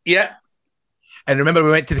 Yeah. And remember we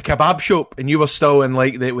went to the kebab shop and you were still in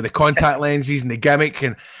like with the contact lenses and the gimmick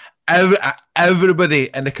and everybody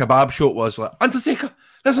in the kebab shop was like, Undertaker,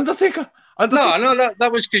 there's Undertaker. No, that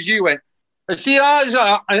was because you went, see,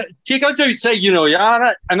 take out to say,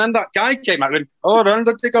 yeah, and then that guy came out and,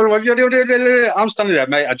 Undertaker, I'm standing there,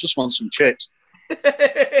 mate, I just want some chips.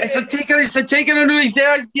 It's the Taker, and he's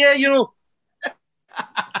there, yeah,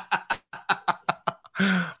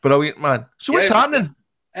 Brilliant, man. So what's happening?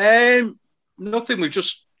 Nothing. We've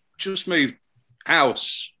just moved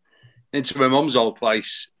house into my mum's old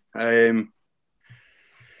place. I'm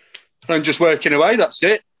just working away. That's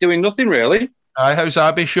it. Doing nothing really. How's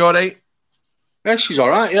Abby? She all right? Yeah, she's all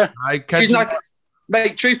right. Yeah. She's not,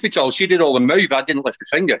 mate. Truth be told, she did all the move. I didn't lift a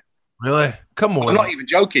finger. Really? Come on. I'm not even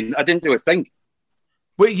joking. I didn't do a thing.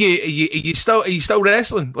 Wait, are you still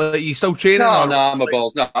wrestling? Like, are you still training? No, my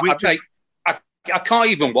balls. No, I can't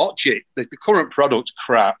even watch it. The current product's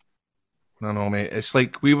crap. No, mate. It's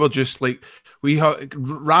like we were just like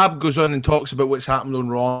Rab goes on and talks about what's happened on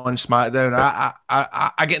Raw and SmackDown.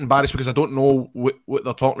 I get embarrassed because I don't know what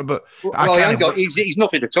they're talking about. Well, he's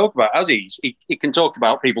nothing to talk about, has he? He can talk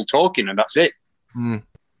about people talking, and that's it. Mm.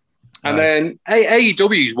 And then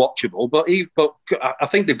AEW is watchable, but I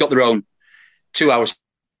think they've got their own 2-hour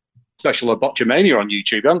special of Botchamania on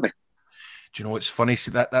YouTube, haven't they? Do you know what's funny? See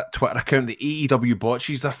that Twitter account, the AEW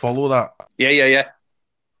Botches, I follow that. Yeah.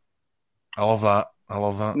 I love that.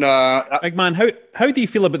 No, Big man, how do you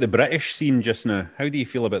feel about the British scene just now? How do you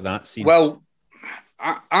feel about that scene? Well,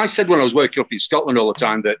 I said when I was working up in Scotland all the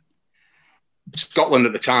time that Scotland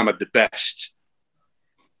at the time had the best,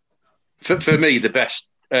 for me, the best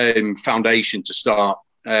foundation to start.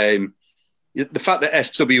 The fact that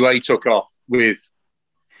SWA took off with,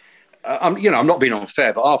 I'm not being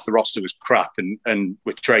unfair, but half the roster was crap and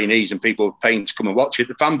with trainees and people were paying to come and watch it.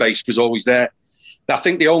 The fan base was always there. I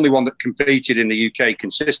think the only one that competed in the UK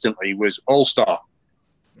consistently was All Star.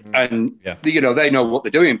 And, they know what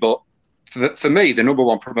they're doing. But for me, the number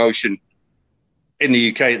one promotion in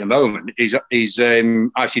the UK at the moment is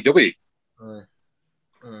ICW.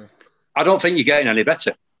 I don't think you're getting any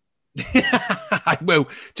better. Well,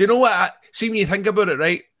 do you know what? See, when you think about it,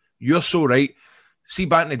 right? You're so right. See,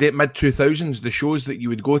 back in the day, mid-2000s, the shows that you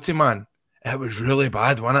would go to, man, it was really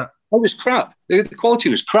bad, wasn't it? It was crap. The quality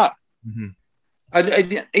was crap. Mm-hmm. And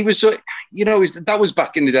it was, that was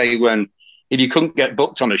back in the day when if you couldn't get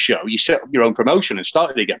booked on a show, you set up your own promotion and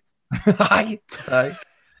started again. Aye. And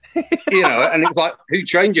it was like, who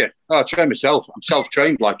trained you? Oh, I trained myself. I'm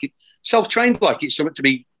self-trained like it. Self-trained like it's something to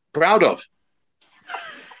be proud of.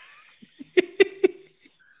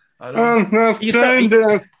 I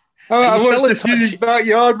watched a few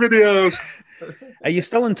backyard videos. Are you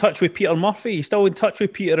still in touch with Peter Murphy? Are you still in touch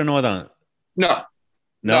with Peter and all that?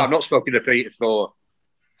 No, I've not spoken to Peter for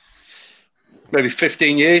maybe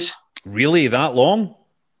 15 years. Really? That long?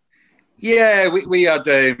 Yeah, we had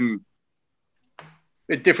a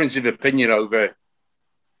difference of opinion over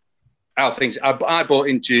how things... I bought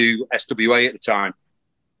into SWA at the time,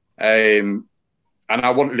 and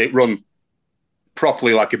I wanted it run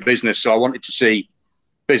properly like a business, so I wanted to see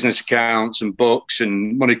business accounts and books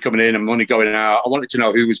and money coming in and money going out. I wanted to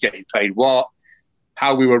know who was getting paid what,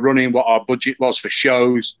 how we were running, what our budget was for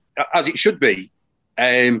shows, as it should be.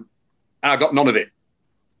 And I got none of it.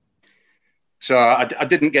 So I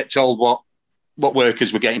didn't get told what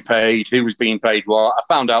workers were getting paid, who was being paid what. I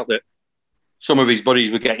found out that some of his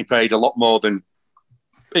buddies were getting paid a lot more than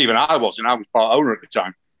even I was, and I was part owner at the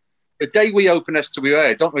time. The day we opened SWA,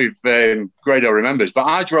 I don't know if Grado remembers, but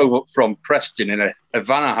I drove up from Preston in a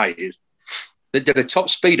van I hired that did a top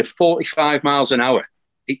speed of 45 miles an hour.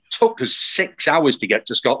 It took us 6 hours to get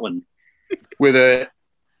to Scotland. with a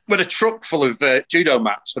truck full of judo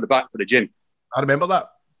mats for the gym. I remember that.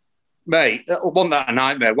 Mate, wasn't that a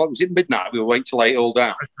nightmare? What was it, midnight? We were waiting to lay it all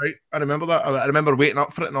down. That's right. I remember that. I remember waiting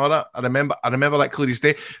up for it and all that. I remember that clear as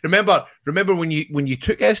day. Remember when you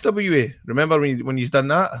took SWA? Remember when you done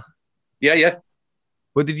that? Yeah.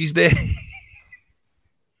 What did you do?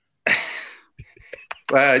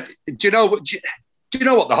 Do you know what?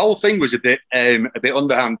 The whole thing was a bit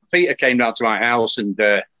underhand. Peter came down to my house and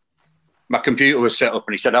my computer was set up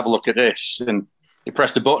and he said, "Have a look at this." And he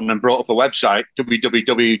pressed a button and brought up a website,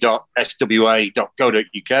 www.swa.co.uk.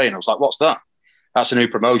 And I was like, "What's that?" "That's a new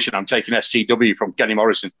promotion. I'm taking SCW from Kenny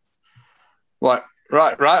Morrison." Like,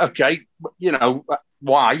 right, okay. You know,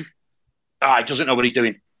 why? He doesn't know what he's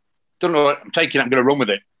doing. Don't know what I'm taking. I'm going to run with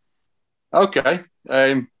it. Okay.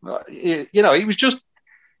 You know, it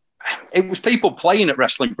was people playing at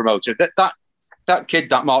wrestling promoter. That kid,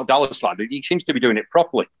 that Mark Dallas lad, he seems to be doing it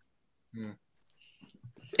properly. Hmm.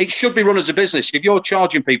 It should be run as a business. If you're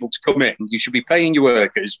charging people to come in, you should be paying your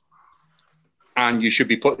workers and you should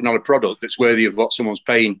be putting on a product that's worthy of what someone's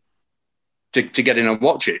paying to get in and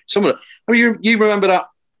watch it. You remember that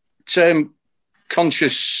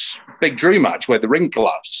conscious Big Drew match where the ring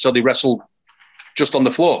collapsed, so they wrestled just on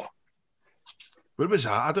the floor? What was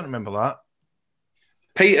that? I don't remember that.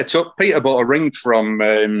 Peter bought a ring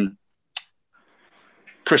from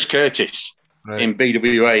Chris Curtis in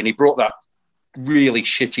BWA, and he brought that really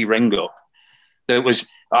shitty ring up. That was,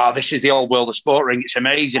 this is the old World of Sport ring. It's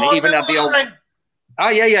amazing. It even had the old ring.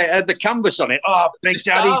 It had the canvas on it. Big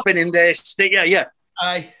Daddy's been in there. Yeah.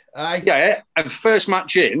 Aye. Yeah, and first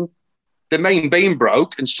match in, the main beam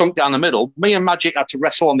broke and sunk down the middle. Me and Magic had to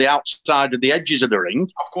wrestle on the outside of the edges of the ring.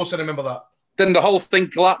 Of course, I remember that. Then the whole thing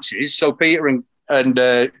collapses, so Peter and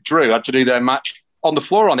Drew had to do their match on the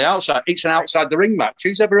floor on the outside. It's an outside the ring match.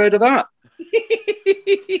 Who's ever heard of that?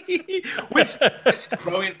 It's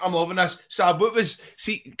brilliant. I'm loving this. So, is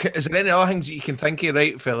there any other things that you can think of,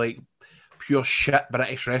 right, for like pure shit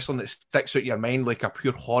British wrestling that sticks out your mind, like a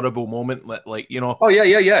pure horrible moment, like you know? Oh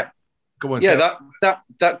yeah. Go on. Yeah,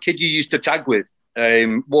 that kid you used to tag with,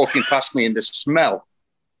 walking past me, and the smell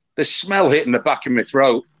hitting the back of my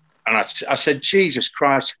throat, and I said, "Jesus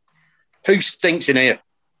Christ, who stinks in here?"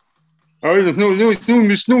 "Oh, it's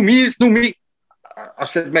no me. I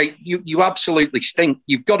said, "Mate, you absolutely stink.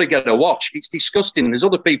 You've got to get a wash. It's disgusting. There's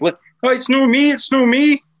other people." "Oh, it's no me.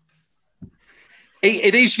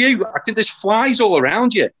 It is you. I think there's flies all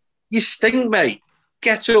around you. You stink, mate.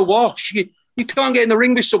 Get a wash. You can't get in the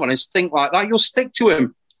ring with someone and stink like that. You'll stick to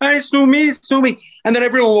him." "Oh, it's no me. And then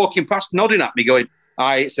everyone walking past nodding at me going,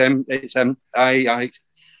 it's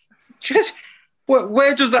just,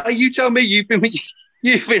 where does that, you tell me you've been at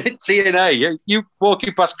TNA, you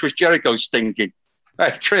walking past Chris Jericho stinking.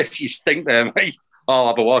 Hey, Chris, you stink there, mate. I'll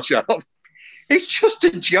have a watch out." It's just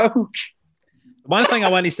a joke. The one thing I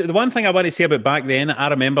want to say about back then, I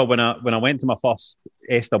remember when I went to my first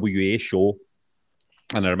SWA show,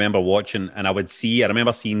 and I remember watching, and I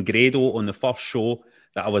remember seeing Grado on the first show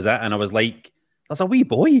that I was at, and I was like, "There's a wee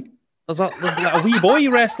boy. There's like a wee boy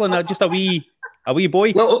wrestling, just a wee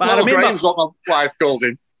boy." Little Graham's what my wife calls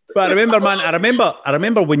him. But I remember, man, I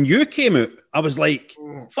remember when you came out, I was like,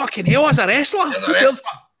 "Fucking hell, there's a wrestler.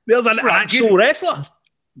 There's an actual wrestler."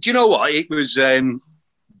 Do you know what? It was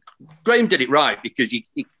Graham did it right because he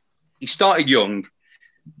started young.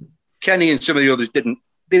 Kenny and some of the others didn't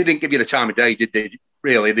give you the time of day, did they?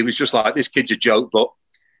 Really, they was just like, "This kid's a joke." But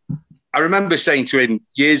I remember saying to him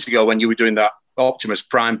years ago when you were doing that Optimus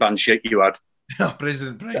Prime band shit you had.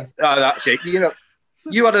 President Prime. That's it. You know,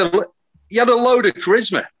 you had a load of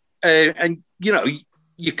charisma, and you know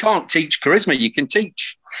you can't teach charisma. You can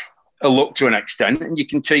teach a look to an extent, and you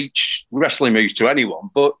can teach wrestling moves to anyone,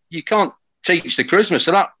 but you can't teach the charisma.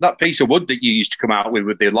 So that piece of wood that you used to come out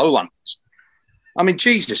with the Lowlanders, I mean,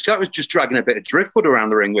 Jesus, that was just dragging a bit of driftwood around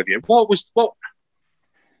the ring with you. What was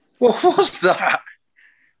that?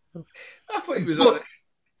 I thought he was. Look,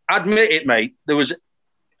 admit it, mate. There was.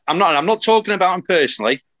 I'm not talking about him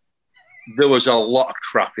personally. There was a lot of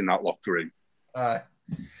crap in that locker room.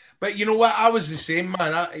 But you know what? I was the same,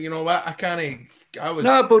 man. You know what?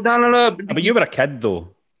 No. But you were a kid,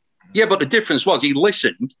 though. Yeah, but the difference was he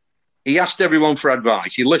listened. He asked everyone for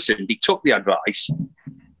advice. He listened. He took the advice,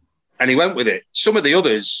 and he went with it. Some of the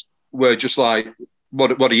others were just like,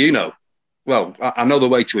 "What do you know?" "Well, I know the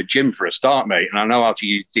way to a gym for a start, mate, and I know how to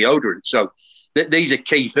use deodorant." So these are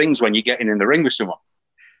key things when you're getting in the ring with someone.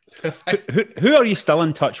 Who are you still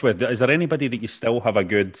in touch with? Is there anybody that you still have a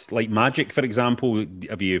good, like Magic, for example?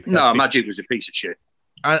 Magic was a piece of shit.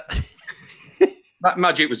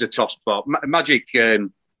 Magic was a toss spot. Magic,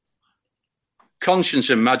 Conscience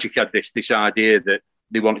and Magic had this idea that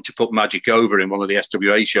they wanted to put Magic over in one of the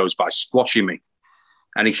SWA shows by squashing me.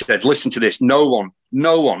 And he said, listen to this, no one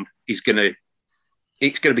is going to,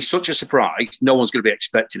 it's going to be such a surprise, no one's going to be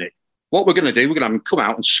expecting it. What we're going to do, we're going to have him come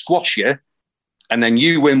out and squash you, and then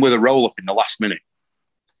you win with a roll-up in the last minute.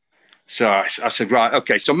 So I said, right,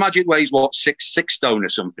 okay, so Magic weighs, what, six stone or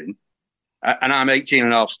something, and I'm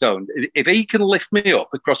 18.5 stone. If he can lift me up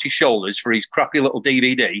across his shoulders for his crappy little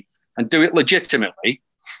DVD and do it legitimately,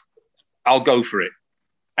 I'll go for it.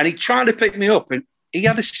 And he tried to pick me up, and he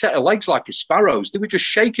had a set of legs like a sparrow's. They were just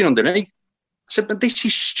shaking underneath. I said, but this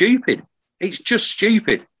is stupid. It's just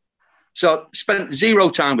stupid. So I spent zero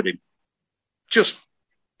time with him. Just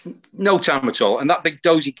no time at all. And that big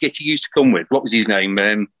dozy git he used to come with, what was his name?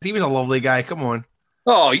 He was a lovely guy. Come on.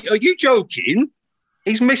 Oh, are you joking?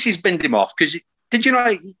 His missus binned him off because, did you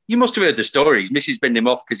know, you must have heard the story. His missus binned him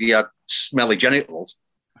off because he had smelly genitals.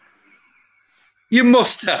 You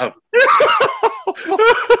must have.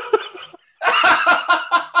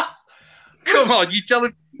 Come on, you tell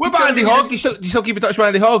him. What about Andy Hogg? Do you still keep in touch with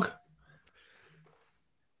Andy Hogg?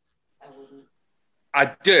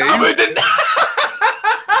 I do. I wouldn't.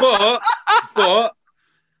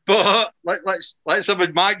 but let's have a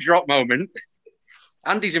mic drop moment.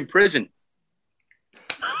 Andy's in prison.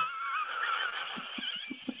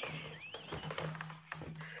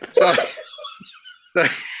 So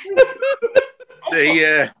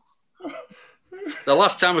the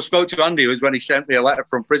last time I spoke to Andy was when he sent me a letter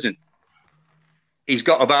from prison. He's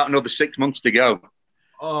got about another 6 months to go.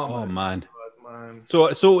 Oh man. God, man. So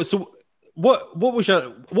what was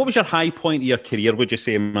your high point of your career, would you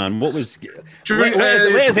say, man? What was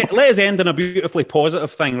let us end on a beautifully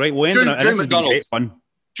positive thing, right? We'll end on Drew McDonald.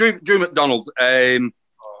 Drew McDonald. Do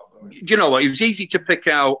you know what? It was easy to pick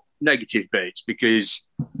out negative bits because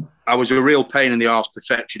I was a real pain in the arse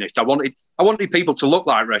perfectionist. I wanted people to look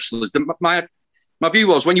like wrestlers. My view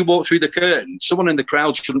was, when you walk through the curtain, someone in the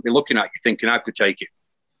crowd shouldn't be looking at you thinking, I could take it.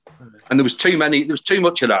 And there was too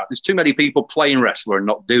much of that. There's too many people playing wrestler and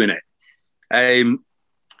not doing it.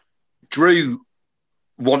 Drew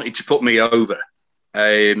wanted to put me over.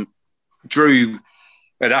 Drew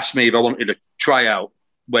had asked me if I wanted to try out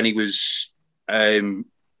when he was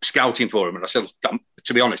scouting for him, and I said,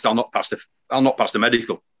 to be honest, I'll not pass the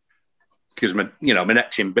medical because my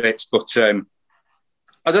neck's in bits. But I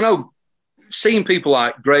don't know, seeing people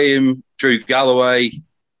like Graham, Drew Galloway,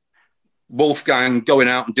 Wolfgang going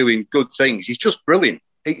out and doing good things, he's just brilliant.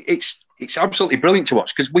 It's absolutely brilliant to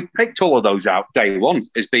watch because we picked all of those out day one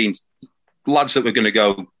as being lads that were going to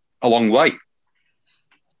go a long way.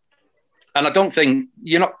 And I don't think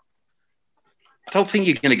you're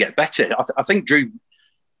going to get better. I think Drew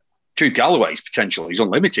Galloway's potential is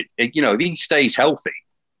unlimited. If he stays healthy,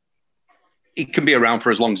 he can be around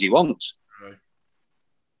for as long as he wants. Right.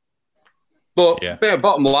 But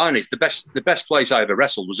bottom line is the best place I ever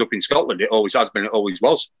wrestled was up in Scotland. It always has been. It always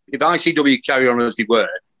was. If ICW carry on as they were,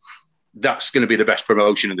 that's going to be the best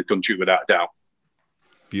promotion in the country without a doubt.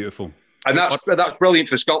 Beautiful. And that's brilliant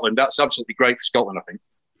for Scotland. That's absolutely great for Scotland, I think.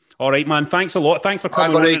 All right, man. Thanks a lot. Thanks for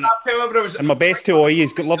coming on. And my best to all you.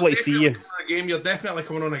 It's lovely to see you. You're definitely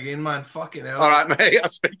coming on again, man. Fucking hell. All right, mate. I'll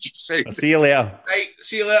speak to you soon. I'll see you later. Right.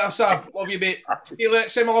 See you later, Sam. Love you, mate. See you later.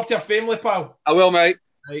 Send my love to your family, pal. I will, mate.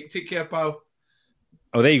 Right. Take care, pal.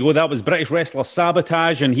 Oh, there you go. That was British wrestler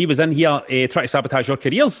Sabotage, and he was in here trying to sabotage your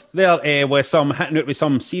careers there with hitting out with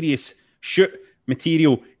some serious shoot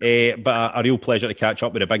material. But a real pleasure to catch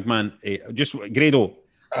up with a big man. Just Grado,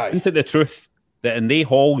 into the truth that in the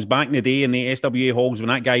halls back in the day, in the SWA halls, when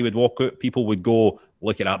that guy would walk out, people would go,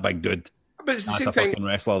 "Look at that big dude." But it's the That's same a thing. fucking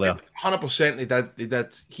wrestler there. 100% they did.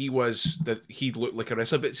 He looked like a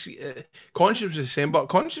wrestler. But Conscience was the same. But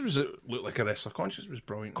Conscience looked like a wrestler. Conscience was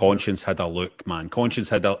brilliant. Conscience had a look, man. Conscience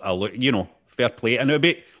had a look. Fair play. And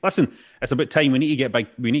listen, it's about time. We need to get big.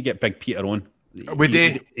 We need to get Big Peter on.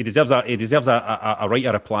 He deserves a right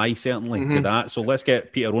to reply certainly to that. So let's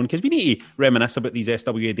get Peter on because we need to reminisce about these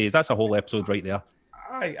SWA days. That's a whole episode right there.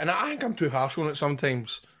 Aye, and I think I'm too harsh on it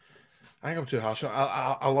sometimes. I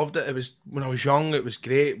loved it. It was when I was young. It was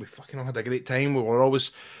great. We fucking all had a great time. We were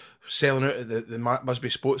always selling out at the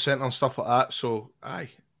Musby Sports Centre and stuff like that. So aye,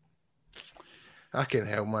 I can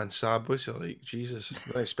hell, man. Sab, what's it like? Jesus, I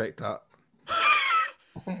didn't expect that.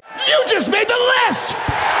 You just made the list.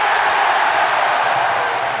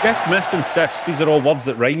 Guest, missed, insist. These are all words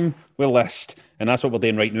that rhyme with list. And that's what we're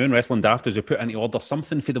doing right now in Wrestling Daft, is we put into order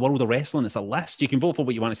something for the world of wrestling. It's a list. You can vote for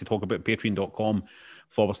what you want us to talk about.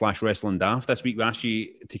 Patreon.com/Wrestling Daft. This week we asked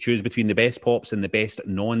you to choose between the best pops and the best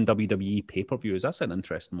non-WWE pay-per-views. That's an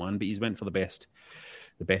interesting one, but he's went for the best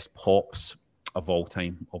pops of all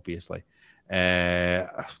time, obviously.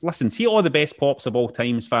 Listen, see all the best pops of all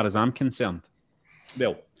time as far as I'm concerned.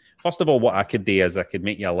 Well, first of all, what I could do is I could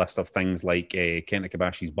make you a list of things like Kenta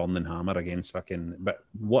Kobashi's Burning Hammer against fucking... But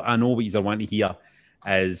what I know what you want to hear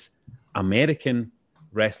is American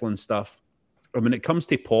wrestling stuff. And when it comes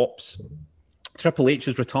to pops, Triple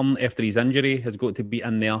H's return after his injury has got to be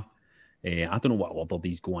in there. I don't know what order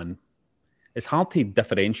these go in. It's hard to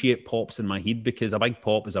differentiate pops in my head because a big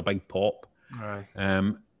pop is a big pop. Right.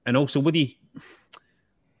 And also, would he...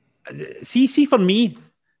 See for me...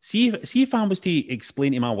 See if I was to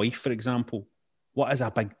explain to my wife, for example, what is a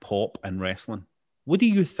big pop in wrestling? What do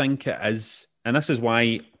you think it is? And this is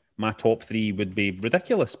why my top 3 would be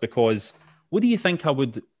ridiculous, because what do you think I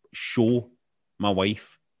would show my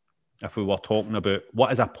wife if we were talking about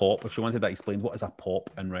what is a pop? If she wanted to explain what is a pop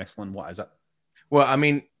in wrestling, what is it? Well, I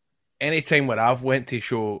mean, any time where I've went to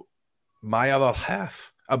show my other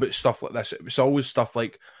half about stuff like this, it was always stuff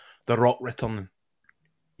like The Rock returning.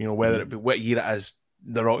 You know, whether it be what year it is,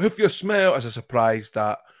 The Rock. If you smell as a surprise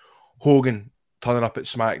that Hogan turning up at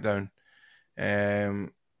SmackDown.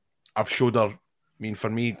 I've showed her. I mean, for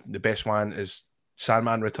me, the best one is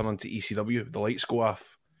Sandman returning to ECW. The lights go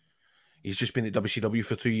off. He's just been at WCW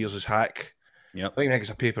for 2 years as Hack. Yep. I think it's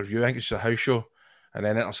a pay-per-view. I think it's a house show. And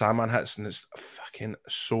then Enter Sandman hits, and it's fucking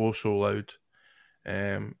so loud.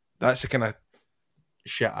 That's the kind of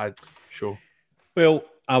shit I'd show. Well,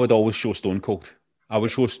 I would always show Stone Cold. I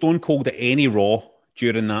would show Stone Cold at any Raw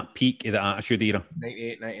during that peak of the Attitude Era.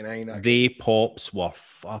 98, 99. They pops were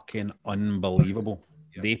fucking unbelievable.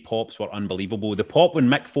 Yep. They pops were unbelievable. The pop when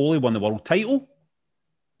Mick Foley won the world title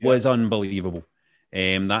was unbelievable.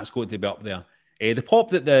 That's got to be up there. The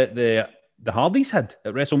pop that the Hardys had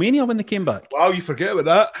at WrestleMania when they came back. Wow, you forget about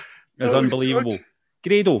that. It was unbelievable.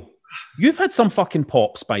 Grado, you've had some fucking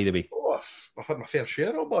pops, by the way. Oh, I've had my fair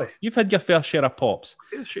share, oh boy. You've had your fair share of pops.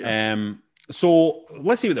 Fair share. So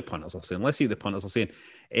let's see what the punters are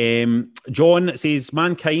saying. John says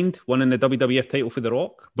Mankind winning the WWF title for The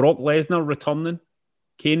Rock. Brock Lesnar returning.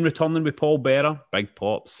 Kane returning with Paul Bearer. Big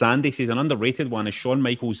pop. Sandy says an underrated one is Shawn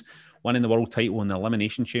Michaels winning the world title in the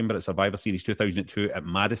Elimination Chamber at Survivor Series 2002 at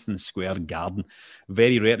Madison Square Garden.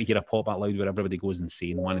 Very rare to hear a pop that loud where everybody goes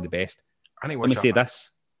insane. One of the best. Let me say this.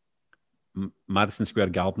 Madison Square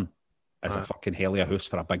Garden is a fucking hell of a house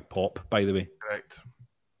for a big pop, by the way. Correct.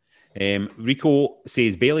 Rico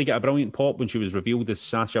says Bayley got a brilliant pop when she was revealed as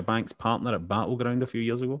Sasha Banks' partner at Battleground a few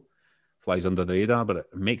years ago. Flies under the radar, but it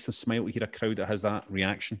makes them smile to hear a crowd that has that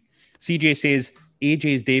reaction. CJ says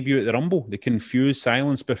AJ's debut at the Rumble, the confused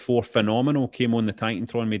silence before Phenomenal came on the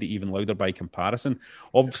Titantron made it even louder by comparison.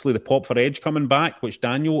 Obviously, the pop for Edge coming back, which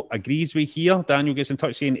Daniel agrees with here. Daniel gets in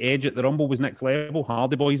touch saying Edge at the Rumble was next level.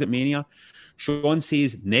 Hardy Boys at Mania. Sean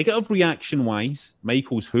says negative reaction-wise,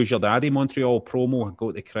 Michael's Who's Your Daddy Montreal promo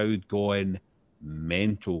got the crowd going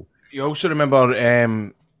mental. You also remember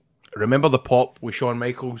the pop with Shawn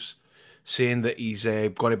Michaels saying that he's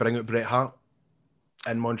going to bring out Bret Hart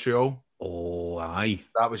in Montreal. Oh, aye.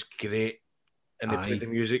 That was great. And they played the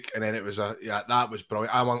music, and then it was that was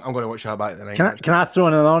brilliant. I'm going to watch that back tonight. Can I throw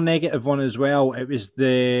in another negative one as well? It was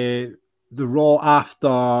the Raw after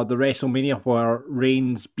the WrestleMania where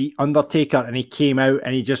Reigns beat Undertaker and he came out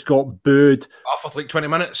and he just got booed. For like 20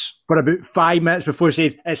 minutes. For about 5 minutes before he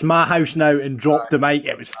said, "It's my house now," and dropped the mic.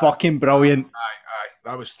 It was fucking brilliant. Aye.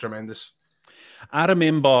 That was tremendous. I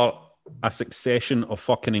remember a succession of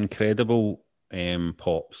fucking incredible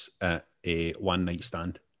pops at a One Night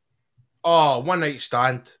Stand. Oh, One Night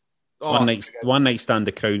Stand. Oh, One night Stand,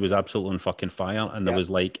 the crowd was absolutely on fucking fire, and there was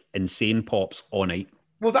like insane pops all night.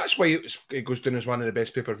 Well, that's why it goes down as one of the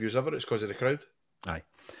best pay-per-views ever. It's because of the crowd. Aye.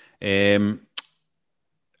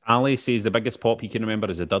 Ali says the biggest pop he can remember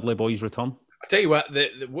is the Dudley Boys return. I tell you what, the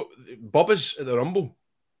Bubba's at the Rumble.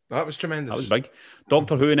 That was tremendous. That was big.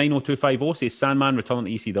 Doctor Who 90250 says Sandman returning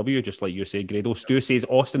to ECW, just like you say, Grado. Stu says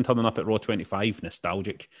Austin turning up at Raw 25,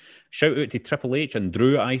 nostalgic. Shout out to Triple H and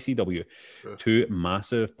Drew at ICW. Sure. Two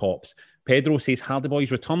massive pops. Pedro says Hardy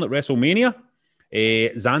Boys return at WrestleMania.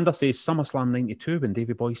 Xander says SummerSlam 92 when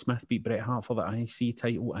Davey Boy Smith beat Bret Hart for the IC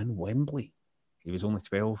title in Wembley. He was only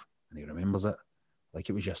 12 and he remembers it like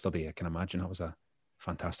it was yesterday. I can imagine that was a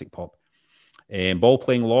fantastic pop. Ball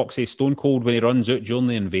playing lock says Stone Cold when he runs out during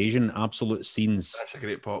the invasion. Absolute scenes. That's a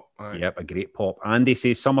great pop. Right. Yep, a great pop. Andy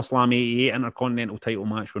says SummerSlam 88 Intercontinental title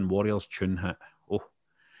match when Warriors tune hit. Oh.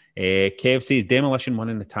 Kev says Demolition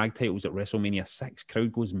winning the tag titles at WrestleMania 6.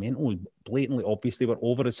 Crowd goes mental. Blatantly obvious they were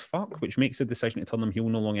over as fuck, which makes the decision to turn them heel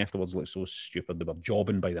no long afterwards look so stupid. They were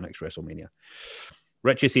jobbing by the next WrestleMania.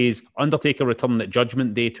 Richie says Undertaker returning at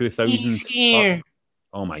Judgment Day 2000.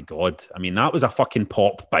 Oh my God. I mean, that was a fucking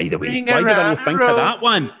pop, by the way. Why did I not think of that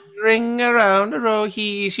one? ring around the road,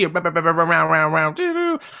 he's here.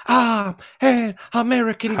 Hey,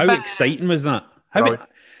 American. How exciting was that?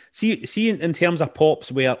 See, in terms of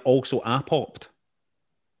pops, where also I popped,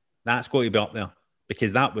 that's got to be up there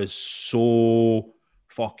because that was so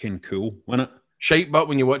fucking cool, wasn't it? Shite, but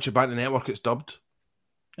when you watch it back on the network, it's dubbed.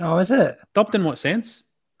 Oh, is it? Dubbed in what sense?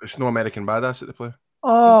 It's no American Badass that they play.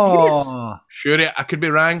 Oh, sure, I could be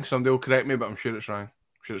wrong. Somebody will correct me, but I'm sure it's wrong.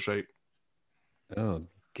 I'm sure it's right. Oh,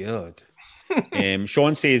 God.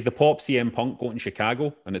 Sean says the pop CM Punk going to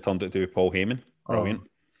Chicago, and it turned out to be Paul Heyman. Brilliant.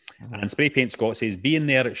 And Spray Paint Scott says, being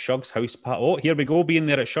there at Shug's house party. Oh, here we go. Being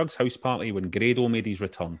there at Shug's house party when Grado made his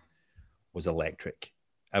return was electric.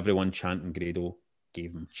 Everyone chanting Grado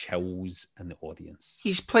gave him chills in the audience.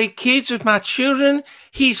 He's played kids with my children.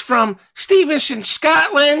 He's from Stevenson,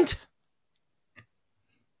 Scotland.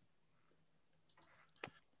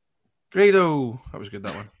 Grado. That was good,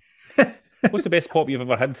 that one. What's the best pop you've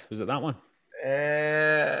ever had? Was it that one? I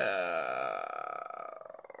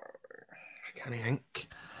can't think.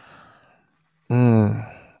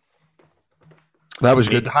 That was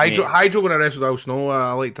good. Hydro when I wrestled Al Snow,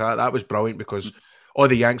 I liked that. That was brilliant because all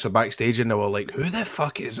the Yanks are backstage and they were like, "Who the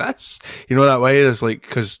fuck is this?" You know that way. It's like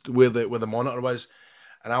because where the monitor was,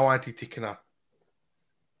 and I wanted to kind of.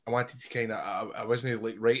 I wasn't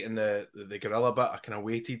like right in the gorilla bit. I kind of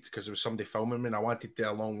waited because there was somebody filming me, and I wanted to do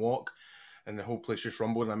a long walk, and the whole place just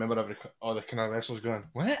rumbled. And I remember all the kind of wrestlers going,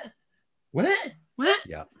 "What?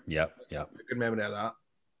 Yeah. Good memory of that.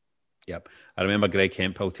 Yep. I remember Greg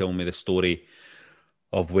Hemphill telling me the story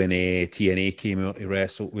of when TNA came out to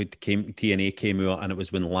wrestle. TNA came out, and it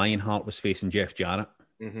was when Lionheart was facing Jeff Jarrett,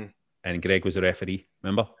 and Greg was a referee.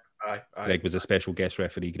 Remember? Aye. Greg was a special guest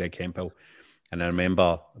referee, Greg Hemphill. And I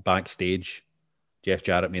remember backstage, Jeff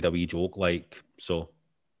Jarrett made a wee joke like, so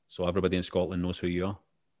everybody in Scotland knows who you are.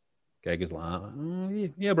 Greg was like, oh,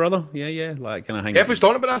 yeah, brother. Yeah. Like, kind of hang. Jeff was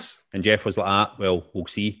talking about us. And Jeff was like, well, we'll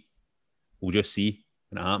see. We'll just see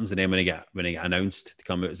when it happens. And then when he got announced to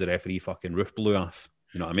come out as the referee, fucking roof blew off.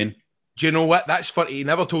 You know what I mean? Do you know what? That's funny. He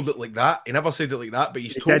never told it like that. He never said it like that, but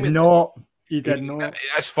he's told me. He did not.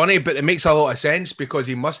 That's funny, but it makes a lot of sense because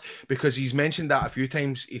he's mentioned that a few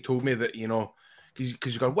times. He told me that, you know, because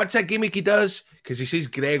he's going, what's that gimmick he does? Because he says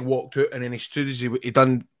Greg walked out and then he stood as he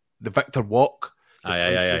done the Victor walk.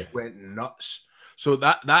 Just went nuts. So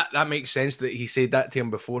that makes sense that he said that to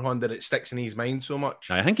him beforehand, that it sticks in his mind so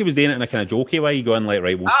much. I think he was doing it in a kind of jokey way, going like,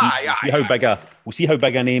 right, we'll see how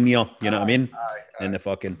big a name you're. You know what I mean? In the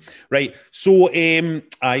fucking right. So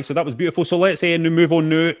so that was beautiful. So let's move on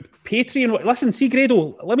now. Patreon. Listen, see,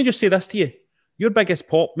 Grado, let me just say this to you: your biggest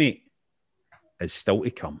pop, mate, is still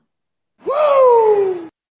to come. Woo!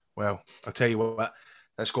 Well, I'll tell you what,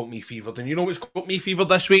 that's got me fevered. And you know what's got me fevered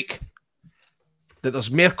this week? That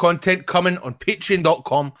there's more content coming on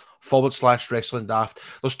patreon.com/wrestling daft.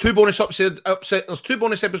 There's two bonus episodes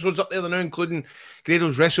up there now, including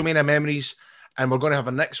Grado's WrestleMania memories, and we're going to have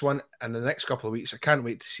a next one in the next couple of weeks. I can't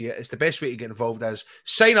wait to see it. It's the best way to get involved is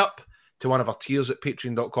sign up to one of our tiers at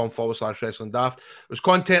patreon.com/wrestling daft. There was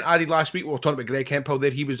content added last week. We were talking about Greg Hemphill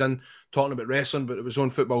there. He was in talking about wrestling, but it was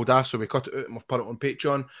on Football Daft, so we cut it out and we've put it on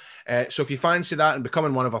Patreon. So if you fancy that and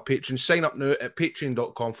becoming one of our patrons, sign up now at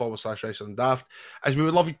patreon.com/wrestling daft, as we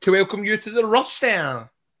would love to welcome you to the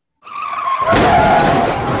roster.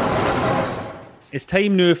 It's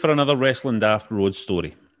time now for another Wrestling Daft Road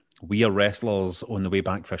story. We are wrestlers on the way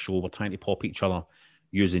back for a show. We're trying to pop each other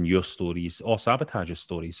using your stories or sabotage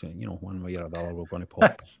stories. So, you know, one way or another, we're going to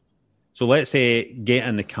pop. So let's get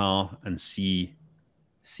in the car and see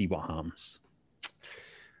what happens.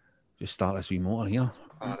 Just start this wee motor here.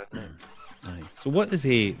 Aye. So what is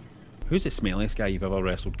who's the smelliest guy you've ever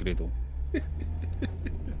wrestled, Grado?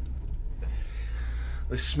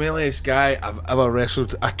 The smelliest guy I've ever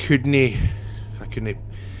wrestled, I couldn't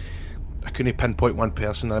pinpoint one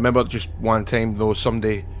person. I remember just one time though,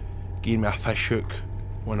 somebody gave me a fish hook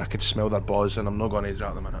when I could smell their buzz, and I'm not going to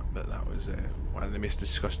exact them in it, but that was one of the most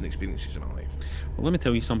disgusting experiences in my life. Well, let me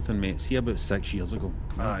tell you something, mate. See, about 6 years ago,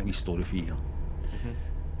 a wee story for you here.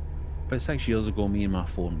 About 6 years ago, me and my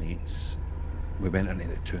four mates, we went into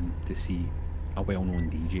the town to see a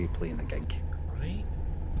well-known DJ playing a gig. Right.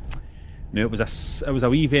 Now, it was a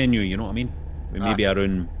wee venue, you know what I mean? With maybe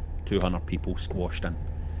around 200 people squashed in.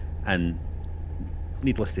 And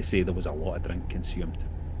needless to say, there was a lot of drink consumed.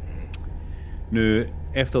 Now,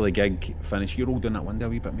 after the gig finished, you rolled down that window a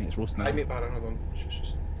wee bit, mate. It's roasting. I mate, Baron.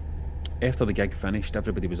 After the gig finished,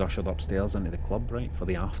 everybody was ushered upstairs into the club, right, for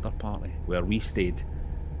the after party, where we stayed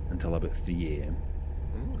until about 3 a.m.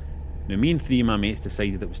 Now, me and three of my mates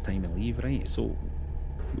decided it was time to leave, right? So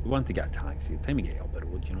we wanted to get a taxi. Time to get up the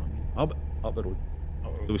road, you know what I mean? Up the road.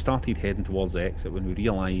 So we started heading towards the exit when we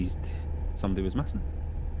realised somebody was missing.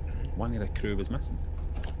 One of the crew was missing.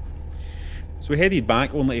 So we headed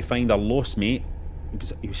back only to find our lost mate.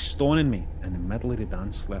 He was stoning me in the middle of the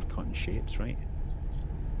dance floor cutting shapes, right?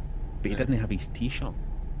 But he didn't have his t-shirt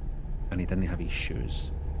and he didn't have his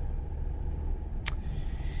shoes.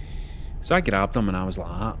 So I grabbed him and I was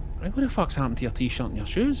like, right, what the fuck's happened to your t-shirt and your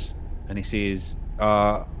shoes? And he says,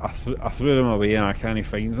 I threw them away and I can't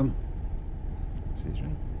find them. I says,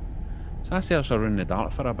 right. So I searched around the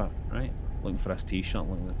dark for a bit, right? Looking for his t-shirt,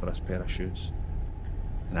 looking for his pair of shoes.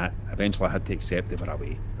 And I eventually had to accept they were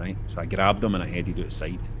away, right? So I grabbed them and I headed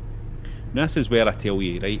outside. Now this is where I tell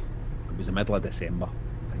you, right? It was the middle of December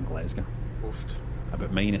in Glasgow. Oofed.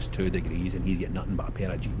 About -2 degrees and he's got nothing but a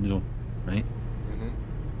pair of jeans on, right?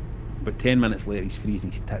 About 10 minutes later, he's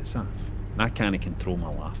freezing his tits off. And I can't control my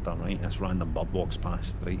laughter, right? This random bird walks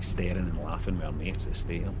past, right? Staring and laughing with our mates that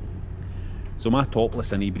stay here. So my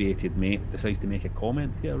topless, inebriated mate decides to make a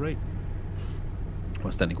comment here, right?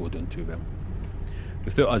 This didn't go down too well.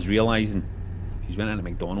 Without us realising, she's went into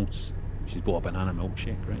McDonald's. She's bought a banana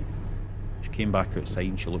milkshake, right? She came back outside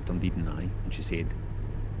and she looked him dead in the eye and she said,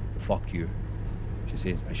 "Fuck you." She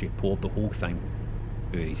says, as she poured the whole thing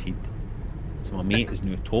out his head. So my mate is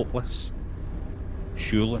now topless,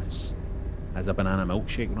 shoeless, has a banana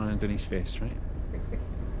milkshake running down his face, right?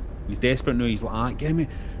 He's desperate now. He's like, get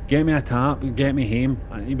me a tap, get me home.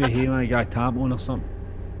 I need to be home, I got a tap on or something.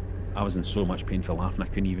 I was in so much pain for laughing, I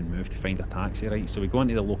couldn't even move to find a taxi, right? So we go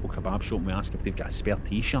into the local kebab shop and we ask if they've got a spare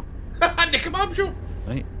t-shirt. The kebab shop?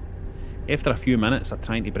 Right. After a few minutes of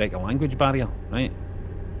trying to break a language barrier, right,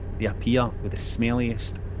 they appear with the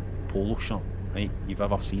smelliest polo shirt, right, you've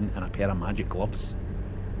ever seen, and a pair of magic gloves,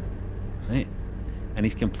 right? In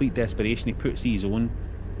his complete desperation, he puts these on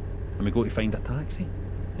and we go to find a taxi,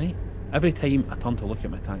 right? Every time I turn to look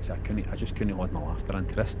at my taxi, I just couldn't hold my laughter, and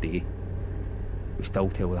to this day we still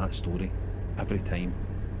tell that story every time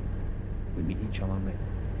we meet each other, mate.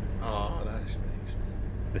 Oh, that's nice.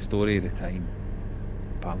 The story of the time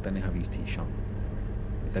pal didn't have his t-shirt,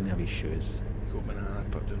 he didn't have his shoes, Got banana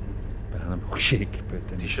put down. banana milkshake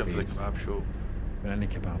put in his T-shirt for the face. kebab shop. We're in the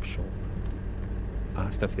kebab shop.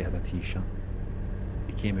 Asked if they had a t-shirt.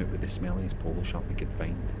 He came out with the smelliest polo shirt they could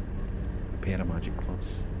find, a pair of magic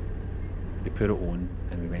gloves. They put it on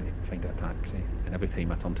and we went to find a taxi. And every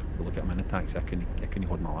time I turned to look at him in the taxi, I couldn't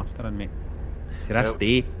hold my laughter in, mate. To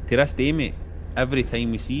this day, mate, every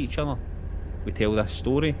time we see each other, we tell this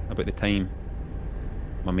story about the time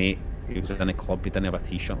my mate, he was in a club, he didn't have a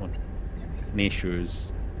t-shirt on, no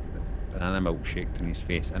shoes, banana milkshake in his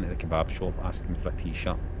face, into the kebab shop asking for a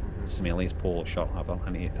t-shirt, smelliest polo shirt ever,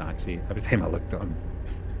 into a taxi. Every time I looked at him,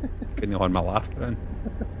 couldn't hold my laughter in.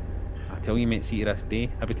 I tell you, mate, see to this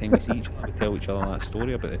day, every time we see each other, we tell each other that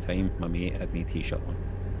story about the time my mate had no t-shirt on,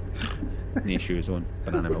 no shoes on,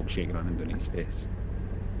 banana milkshake running down his face.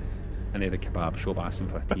 Into the kebab shop asking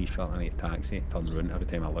for a t-shirt and a taxi, turned around. Every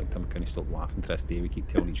time I looked at him, I couldn't stop laughing. To this day, we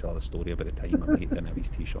keep telling each other the story about the time my mate didn't have his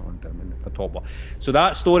t-shirt on, the top one. So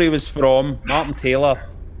that story was from Martin Taylor.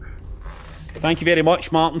 Thank you very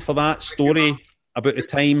much, Martin, for that story about the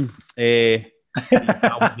time I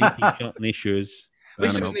was no t-shirt and no shoes,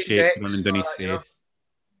 banana milkshake running down his face.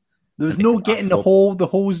 There was no getting the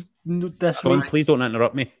holes this Colin, week. please don't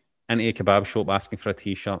interrupt me. Into a kebab shop asking for a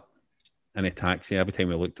t-shirt in a taxi. Every time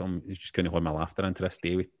we looked at him, he just couldn't hold my laughter. And to this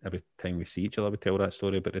day, every time we see each other, we tell that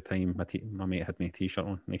story about the time my mate had no t-shirt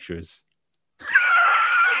on, no shoes.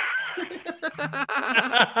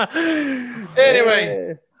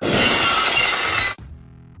 Anyway.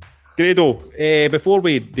 Grado, before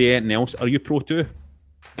we do anything else, are you Pro 2?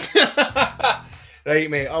 Right,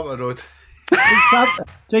 mate, up the road.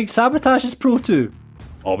 Jake Sabotage is Pro 2.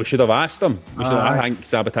 Oh, we should have asked him. I think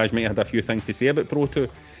Sabotage might have had a few things to say about Pro 2.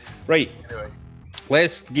 Right. Anyway.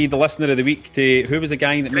 Let's give the listener of the week to who was the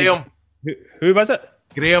guy that Graham. Who was it?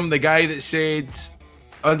 Graham, the guy that said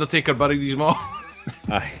Undertaker buried his mom.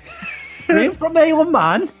 Aye. Graham from Island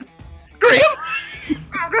Man. Graham!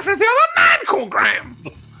 Griffith, the other man called Graham.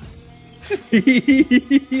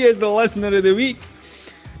 He is the listener of the week.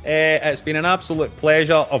 It's been an absolute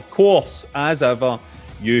pleasure. Of course, as ever,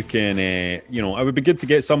 you can, it would be good to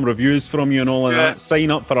get some reviews from you and all of that.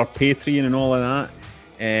 Sign up for our Patreon and all of that.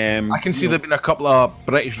 I can see there have been a couple of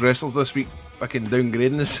British wrestlers this week fucking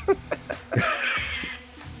downgrading us.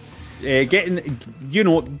 Get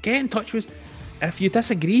in touch with us. If you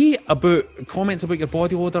disagree about comments about your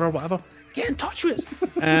body odor or whatever, get in touch with us.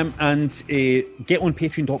 And get on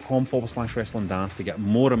patreon.com/wrestling daft to get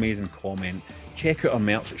more amazing comment. Check out our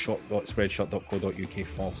merch at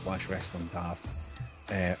shop.spreadshirt.co.uk/wrestling daft.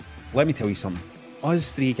 Let me tell you something.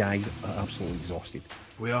 us three guys are absolutely exhausted.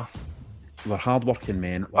 We are. We're hard-working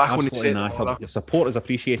men. We're Back when absolutely you said knackered. Your support is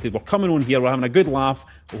appreciated. We're coming on here. We're having a good laugh.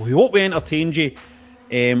 We hope we entertained you.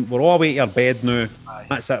 We're all away to your bed now. Aye.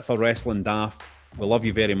 That's it for Wrestling Daft. We love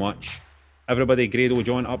you very much. Everybody, Grado,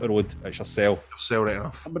 join up the road. It's yourself. Yourself right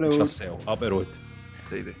enough. It's yourself. Up the road.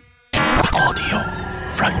 Tidy. Audio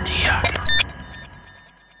Frontier.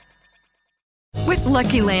 With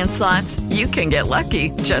Lucky Land Slots, you can get lucky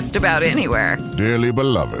just about anywhere. Dearly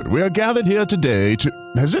beloved, we are gathered here today to...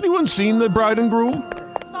 Has anyone seen the bride and groom?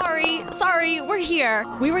 Sorry, we're here.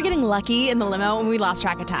 We were getting lucky in the limo and we lost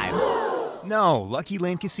track of time. No, Lucky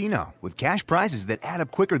Land Casino, with cash prizes that add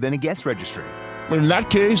up quicker than a guest registry. In that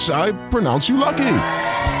case, I pronounce you lucky.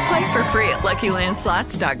 Play for free at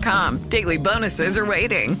LuckyLandSlots.com. Daily bonuses are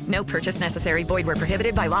waiting. No purchase necessary. Void where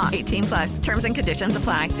prohibited by law. 18+. Terms and conditions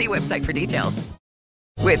apply. See website for details.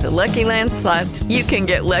 With the Lucky Land Slots, you can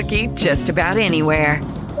get lucky just about anywhere.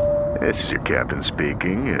 This is your captain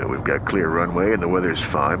speaking. We've got clear runway and the weather's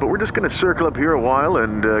fine, but we're just going to circle up here a while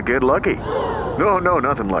and get lucky. No,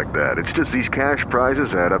 nothing like that. It's just these cash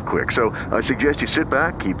prizes add up quick. So I suggest you sit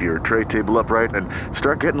back, keep your tray table upright, and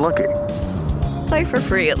start getting lucky. Play for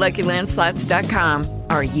free at LuckyLandSlots.com.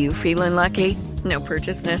 Are you feeling lucky? No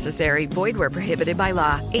purchase necessary. Void where prohibited by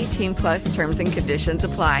law. 18+ terms and conditions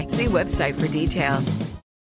apply. See website for details.